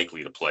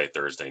unlikely to play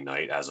Thursday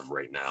night as of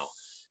right now.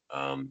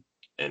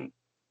 And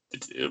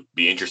it'll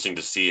be interesting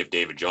to see if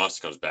David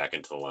Johnson comes back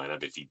into the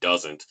lineup. If he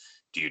doesn't,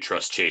 do you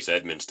trust Chase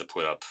Edmonds to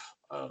put up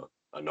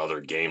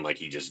another game like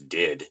he just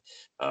did?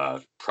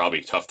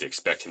 Probably tough to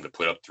expect him to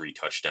put up 3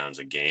 touchdowns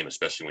a game,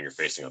 especially when you're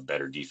facing a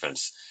better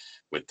defense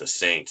with the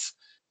Saints.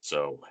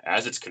 So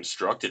as it's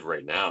constructed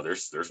right now,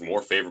 there's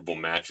more favorable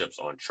matchups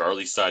on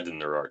Charlie's side than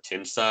there are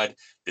Tim's side.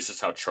 This is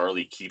how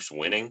Charlie keeps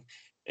winning.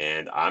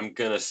 And I'm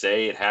going to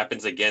say it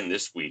happens again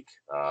this week.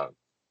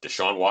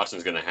 Deshaun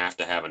Watson's going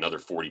to have another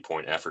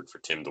 40-point effort for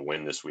Tim to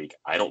win this week.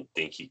 I don't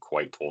think he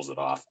quite pulls it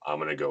off. I'm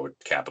going to go with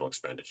capital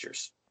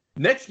expenditures.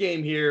 Next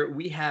game here,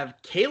 we have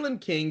Kalen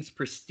King's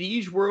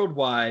Prestige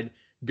Worldwide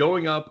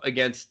going up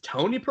against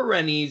Tony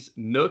Perenni's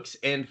Nooks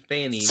and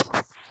Fannies.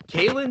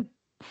 Kalen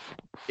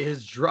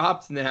is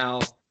dropped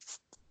now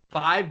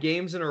 5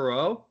 games in a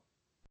row,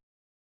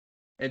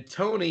 and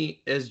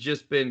Tony has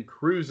just been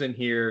cruising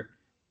here,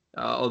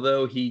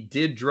 although he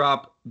did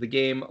drop the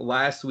game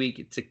last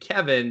week to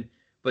Kevin,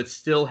 but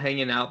still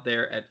hanging out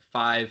there at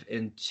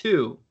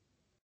 5-2.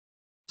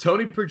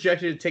 Tony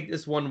projected to take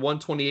this one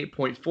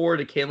 128.4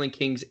 to Kalen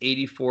King's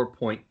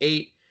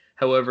 84.8.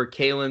 However,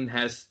 Kalen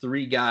has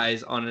 3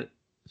 guys on it,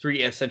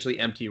 3 essentially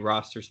empty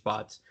roster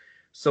spots.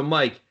 So,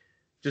 Mike,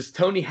 does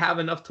Tony have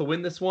enough to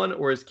win this one,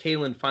 or is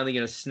Kalen finally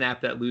going to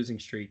snap that losing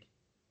streak?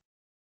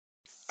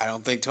 I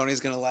don't think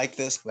Tony's going to like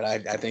this, but I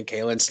think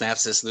Kalen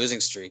snaps this losing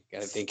streak. I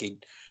think he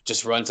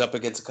just runs up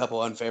against a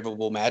couple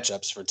unfavorable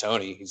matchups for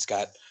Tony. He's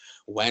got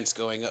Wentz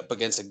going up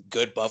against a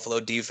good Buffalo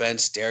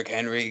defense, Derrick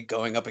Henry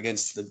going up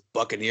against the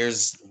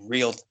Buccaneers'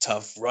 real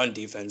tough run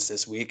defense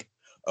this week.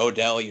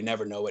 Odell, you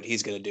never know what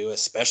he's going to do,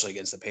 especially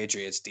against the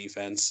Patriots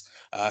defense.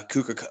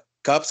 Cooper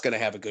Kupp's going to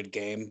have a good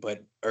game,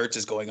 but Ertz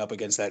is going up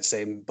against that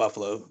same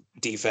Buffalo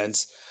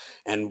defense,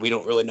 and we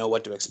don't really know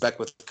what to expect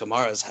with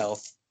Kamara's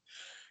health,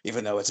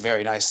 even though it's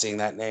very nice seeing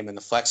that name in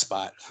the flex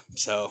spot.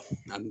 So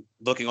I'm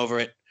looking over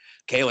at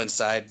Kalen's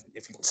side.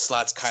 If he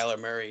slots Kyler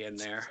Murray in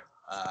there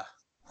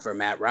for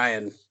Matt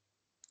Ryan,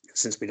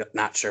 since we're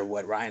not sure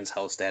what Ryan's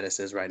health status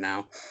is right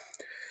now,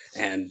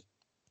 and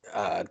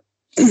I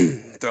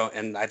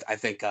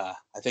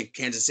think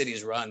Kansas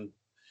City's run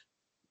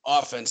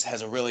offense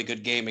has a really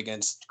good game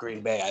against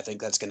Green Bay. I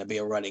think that's going to be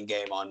a running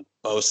game on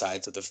both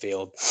sides of the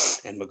field,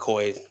 and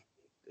McCoy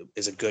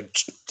is a good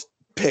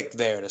pick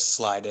there to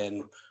slide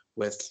in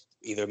with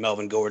either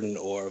Melvin Gordon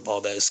or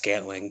Valdez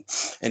Scantling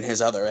in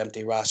his other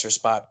empty roster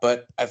spot.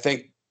 But I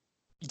think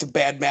the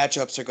bad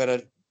matchups are going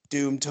to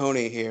doom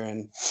Tony here,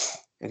 and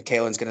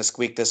Kalen's going to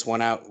squeak this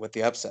one out with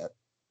the upset.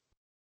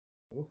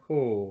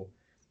 Ooh.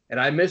 And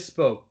I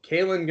misspoke.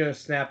 Kalen going to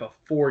snap a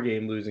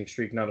 4-game losing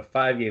streak, not a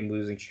 5-game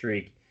losing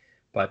streak.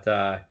 But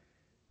the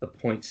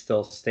point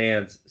still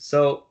stands.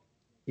 So,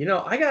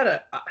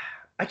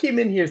 I came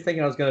in here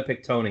thinking I was going to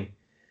pick Tony.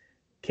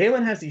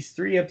 Kalen has these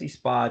 3 empty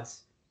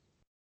spots.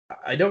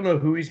 I don't know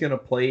who he's going to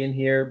play in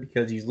here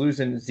because he's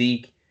losing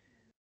Zeke.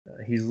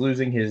 He's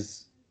losing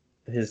his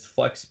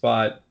flex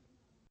spot.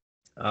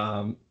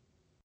 But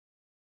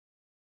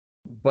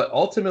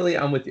ultimately,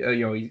 I'm with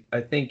you.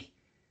 I think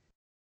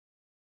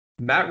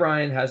Matt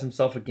Ryan has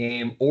himself a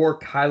game, or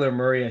Kyler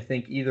Murray. I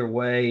think either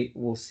way,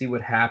 we'll see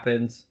what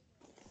happens.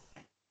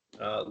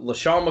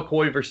 LaShawn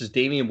McCoy versus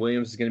Damian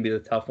Williams is going to be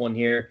the tough one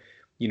here.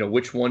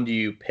 Which one do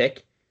you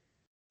pick?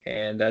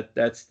 And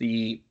that's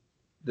the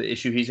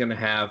issue he's going to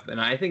have. And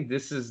I think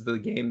this is the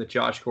game that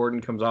Josh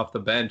Gordon comes off the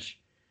bench.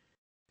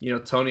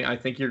 Tony, I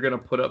think you're going to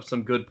put up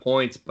some good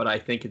points, but I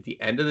think at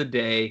the end of the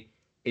day,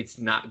 it's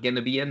not going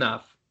to be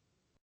enough.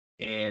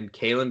 And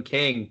Kalen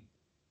King,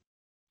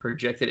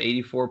 projected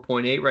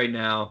 84.8 right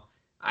now.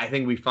 I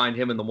think we find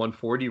him in the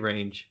 140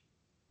 range.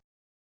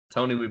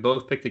 Tony, we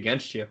both picked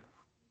against you.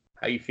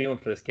 How you feeling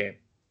for this game?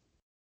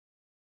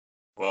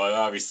 Well, I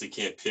obviously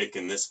can't pick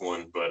in this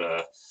one,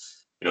 but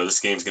this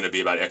game's going to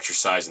be about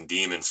exercising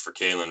demons for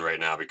Kalen right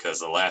now, because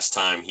the last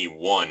time he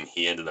won,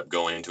 he ended up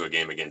going into a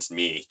game against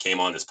me. He came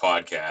on this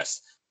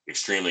podcast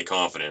extremely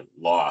confident,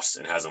 lost,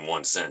 and hasn't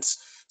won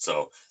since.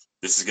 So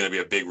this is going to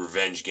be a big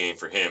revenge game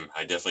for him.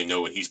 I definitely know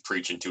what he's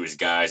preaching to his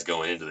guys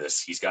going into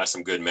this. He's got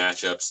some good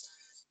matchups.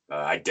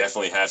 I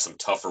definitely have some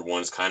tougher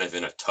ones, kind of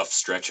in a tough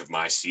stretch of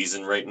my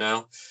season right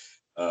now.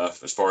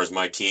 As far as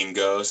my team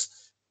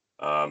goes,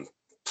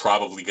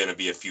 probably going to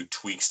be a few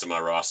tweaks to my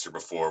roster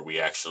before we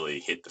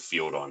actually hit the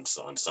field on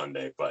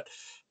Sunday. But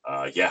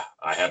I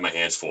have my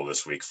hands full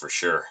this week for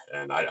sure.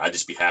 And I'd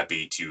just be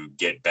happy to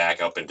get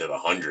back up into the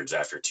hundreds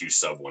after 2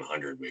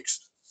 sub-100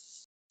 weeks.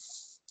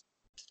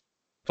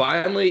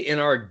 Finally, in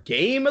our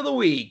game of the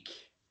week,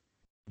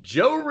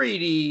 Joe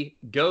Reedy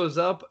goes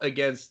up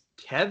against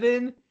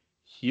Kevin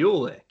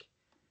Hewlick.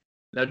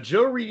 Now,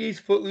 Joe Reedy's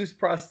Footloose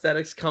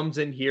Prosthetics comes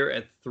in here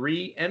at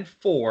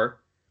 3-4,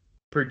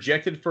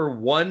 projected for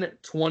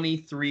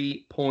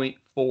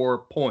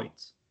 123.4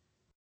 points.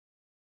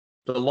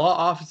 The law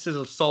offices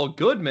of Saul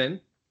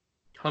Goodman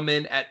come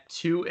in at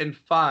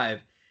 2-5.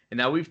 And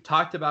now we've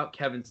talked about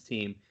Kevin's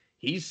team.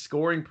 He's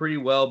scoring pretty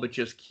well, but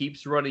just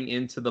keeps running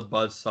into the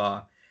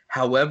buzzsaw.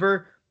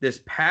 However,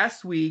 this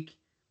past week,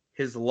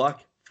 his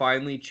luck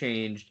finally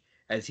changed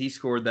as he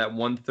scored that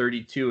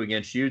 132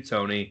 against you,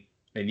 Tony,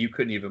 and you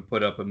couldn't even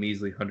put up a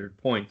measly 100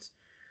 points.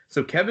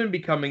 So Kevin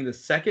becoming the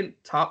second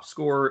top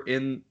scorer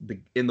in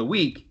the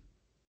week,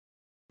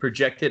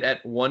 projected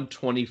at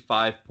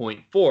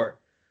 125.4.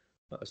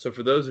 So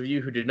for those of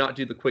you who did not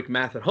do the quick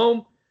math at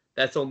home,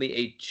 that's only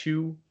a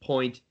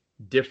 2-point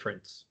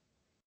difference.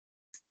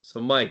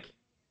 So Mike,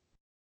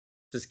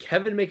 does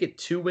Kevin make it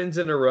 2 wins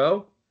in a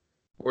row?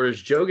 Or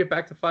does Joe get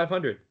back to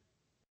 500?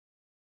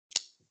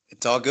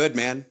 It's all good,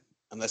 man.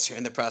 Unless you're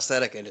in the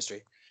prosthetic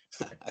industry.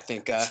 I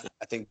think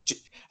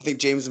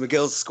James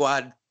McGill's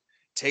squad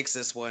takes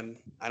this one.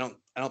 I don't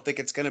think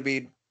it's going to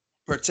be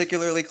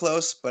particularly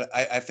close, but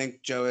I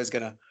think Joe is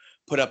going to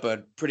put up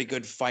a pretty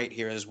good fight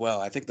here as well.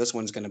 I think this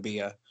one's going to be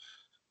a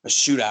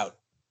shootout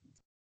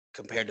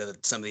compared to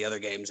some of the other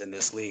games in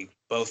this league.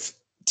 Both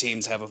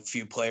teams have a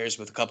few players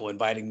with a couple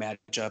inviting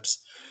matchups,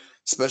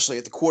 especially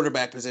at the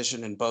quarterback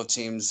position, and both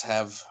teams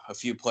have a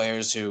few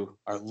players who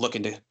are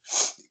looking to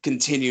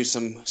continue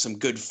some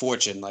good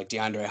fortune, like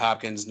DeAndre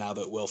Hopkins, now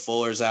that Will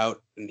Fuller's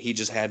out, and he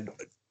just had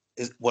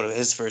one of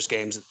his first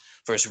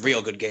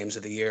real good games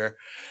of the year.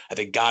 I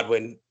think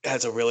Godwin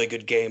has a really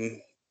good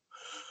game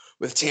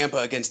with Tampa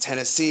against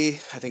Tennessee.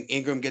 I think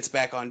Ingram gets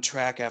back on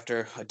track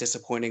after a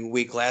disappointing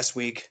week last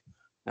week.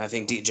 And I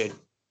think DJ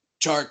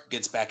Chark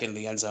gets back into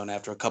the end zone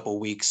after a couple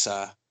weeks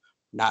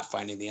not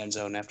finding the end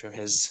zone after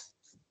his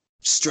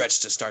stretch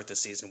to start the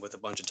season with a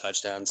bunch of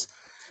touchdowns.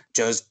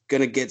 Joe's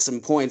going to get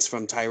some points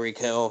from Tyreek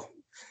Hill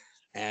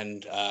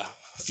and a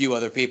few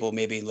other people.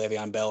 Maybe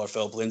Le'Veon Bell or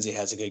Philip Lindsay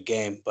has a good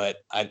game, but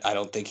I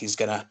don't think he's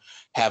going to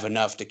have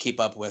enough to keep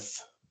up with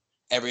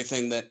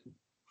everything that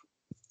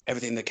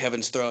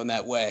Kevin's throwing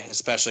that way,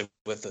 especially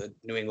with the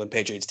New England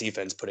Patriots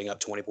defense putting up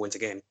 20 points a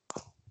game.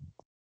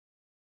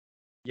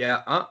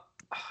 Yeah,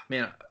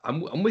 man,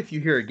 I'm with you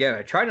here again.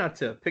 I try not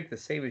to pick the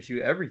same as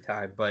you every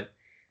time, but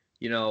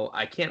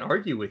I can't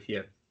argue with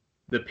you.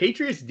 The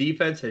Patriots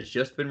defense has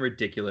just been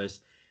ridiculous.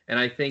 And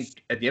I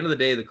think at the end of the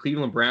day, the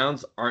Cleveland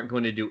Browns aren't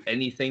going to do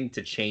anything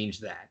to change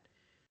that.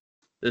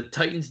 The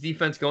Titans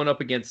defense going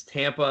up against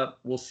Tampa,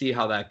 we'll see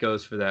how that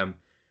goes for them.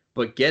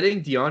 But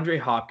getting DeAndre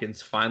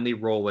Hopkins finally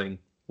rolling,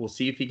 we'll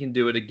see if he can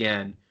do it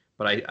again.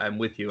 But I'm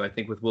with you. I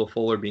think with Will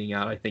Fuller being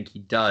out, I think he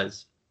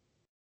does.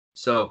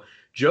 So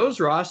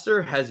Joe's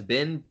roster has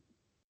been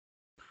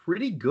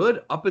pretty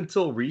good up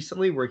until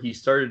recently, where he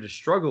started to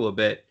struggle a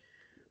bit.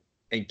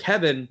 And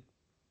Kevin,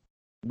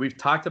 we've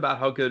talked about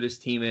how good his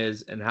team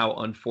is and how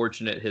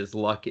unfortunate his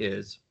luck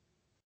is.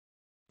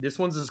 This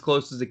one's as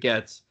close as it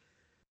gets.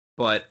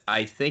 But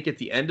I think at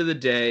the end of the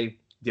day,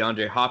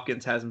 DeAndre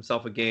Hopkins has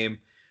himself a game.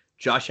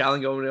 Josh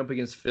Allen going up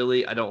against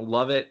Philly, I don't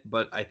love it,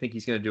 but I think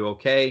he's going to do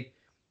okay.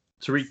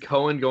 Tariq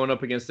Cohen going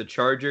up against the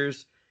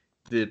Chargers.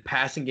 The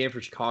passing game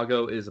for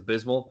Chicago is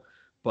abysmal,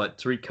 but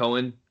Tariq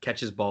Cohen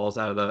catches balls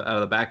out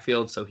of the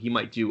backfield, so he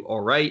might do all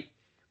right.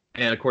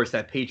 And, of course,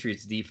 that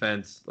Patriots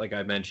defense, like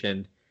I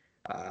mentioned,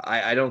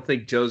 I don't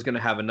think Joe's going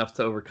to have enough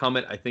to overcome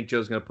it. I think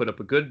Joe's going to put up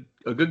a good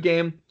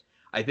game.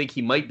 I think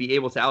he might be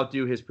able to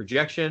outdo his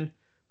projection,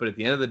 but at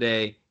the end of the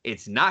day,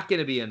 it's not going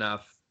to be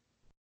enough.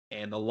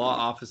 And the law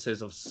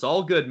offices of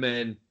Saul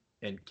Goodman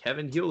and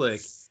Kevin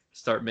Hewlick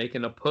start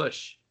making a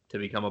push to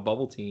become a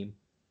bubble team.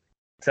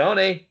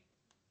 Tony,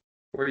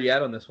 where are you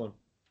at on this one?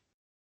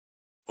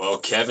 Well,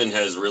 Kevin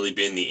has really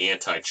been the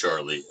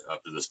anti-Charlie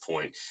up to this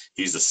point.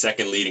 He's the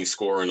second leading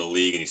scorer in the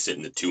league, and he's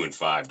sitting at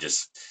 2-5,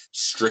 just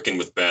stricken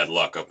with bad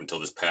luck up until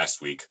this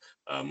past week,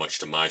 much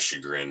to my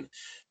chagrin.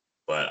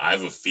 But I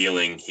have a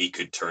feeling he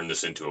could turn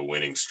this into a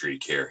winning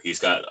streak here. He's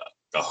got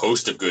a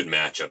host of good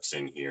matchups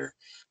in here.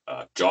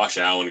 Josh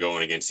Allen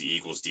going against the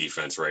Eagles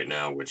defense right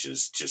now, which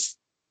is just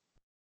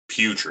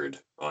putrid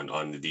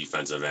on the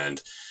defensive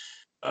end.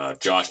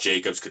 Josh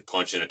Jacobs could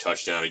punch in a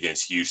touchdown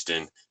against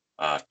Houston.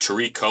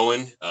 Tariq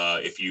Cohen,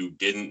 if you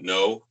didn't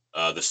know,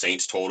 the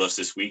Saints told us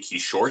this week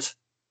he's short.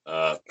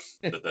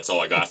 That's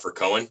all I got for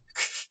Cohen.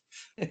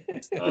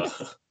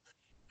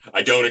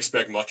 I don't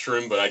expect much from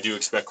him, but I do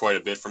expect quite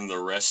a bit from the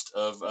rest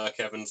of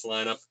Kevin's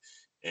lineup.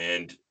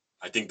 And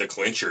I think the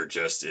clincher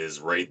just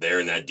is right there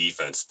in that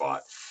defense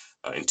spot.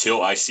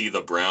 Until I see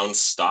the Browns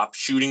stop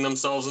shooting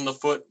themselves in the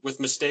foot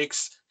with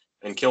mistakes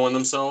and killing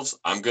themselves,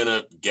 I'm going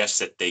to guess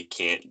that they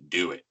can't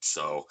do it.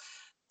 So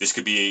this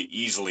could be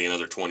easily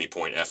another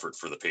 20-point effort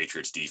for the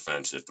Patriots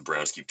defense if the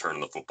Browns keep turning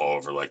the football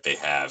over like they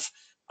have.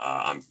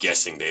 I'm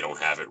guessing they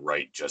don't have it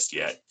right just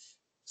yet.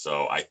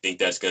 So I think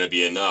that's going to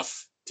be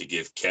enough to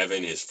give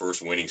Kevin his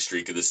first winning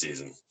streak of the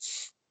season.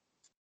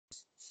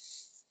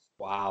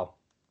 Wow.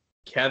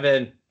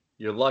 Kevin,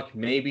 your luck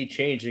may be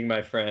changing,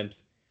 my friend.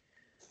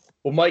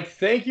 Well, Mike,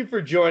 thank you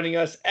for joining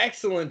us.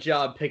 Excellent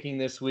job picking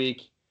this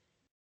week.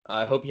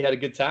 I hope you had a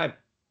good time.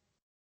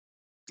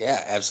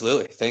 Yeah,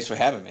 absolutely. Thanks for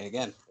having me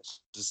again. It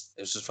was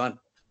just fun.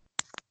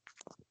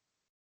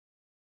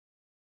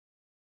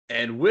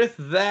 And with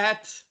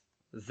that,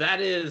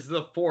 that is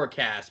the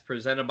forecast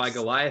presented by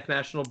Goliath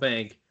National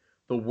Bank,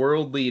 the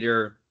world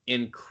leader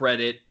in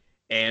credit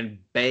and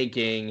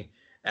banking.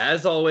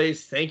 As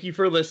always, thank you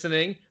for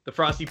listening. The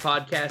Frosty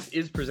Podcast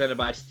is presented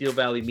by Steel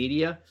Valley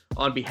Media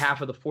on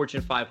behalf of the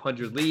Fortune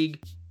 500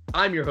 League.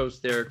 I'm your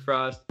host, Derek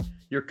Frost.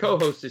 Your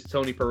co-host is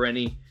Tony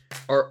Perenni.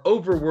 Our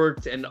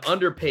overworked and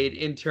underpaid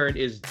intern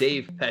is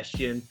Dave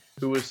Pestian,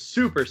 who was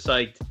super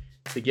psyched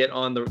to get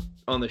on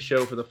the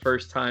show for the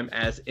first time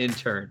as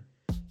intern.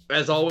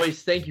 As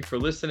always, thank you for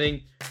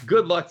listening.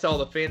 Good luck to all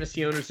the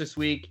fantasy owners this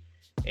week.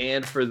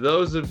 And for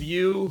those of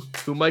you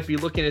who might be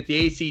looking at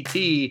the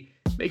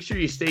ACT, make sure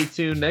you stay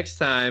tuned next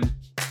time.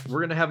 We're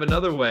going to have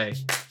another way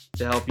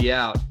to help you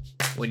out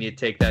when you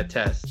take that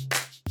test.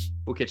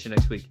 We'll catch you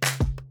next week.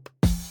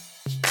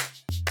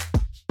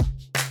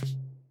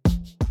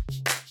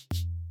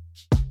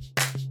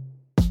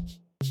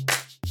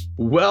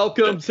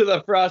 Welcome to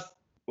the Frost.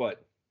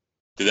 What?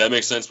 Did that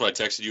make sense what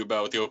I texted you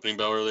about with the opening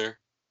bell earlier?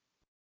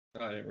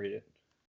 I didn't read it.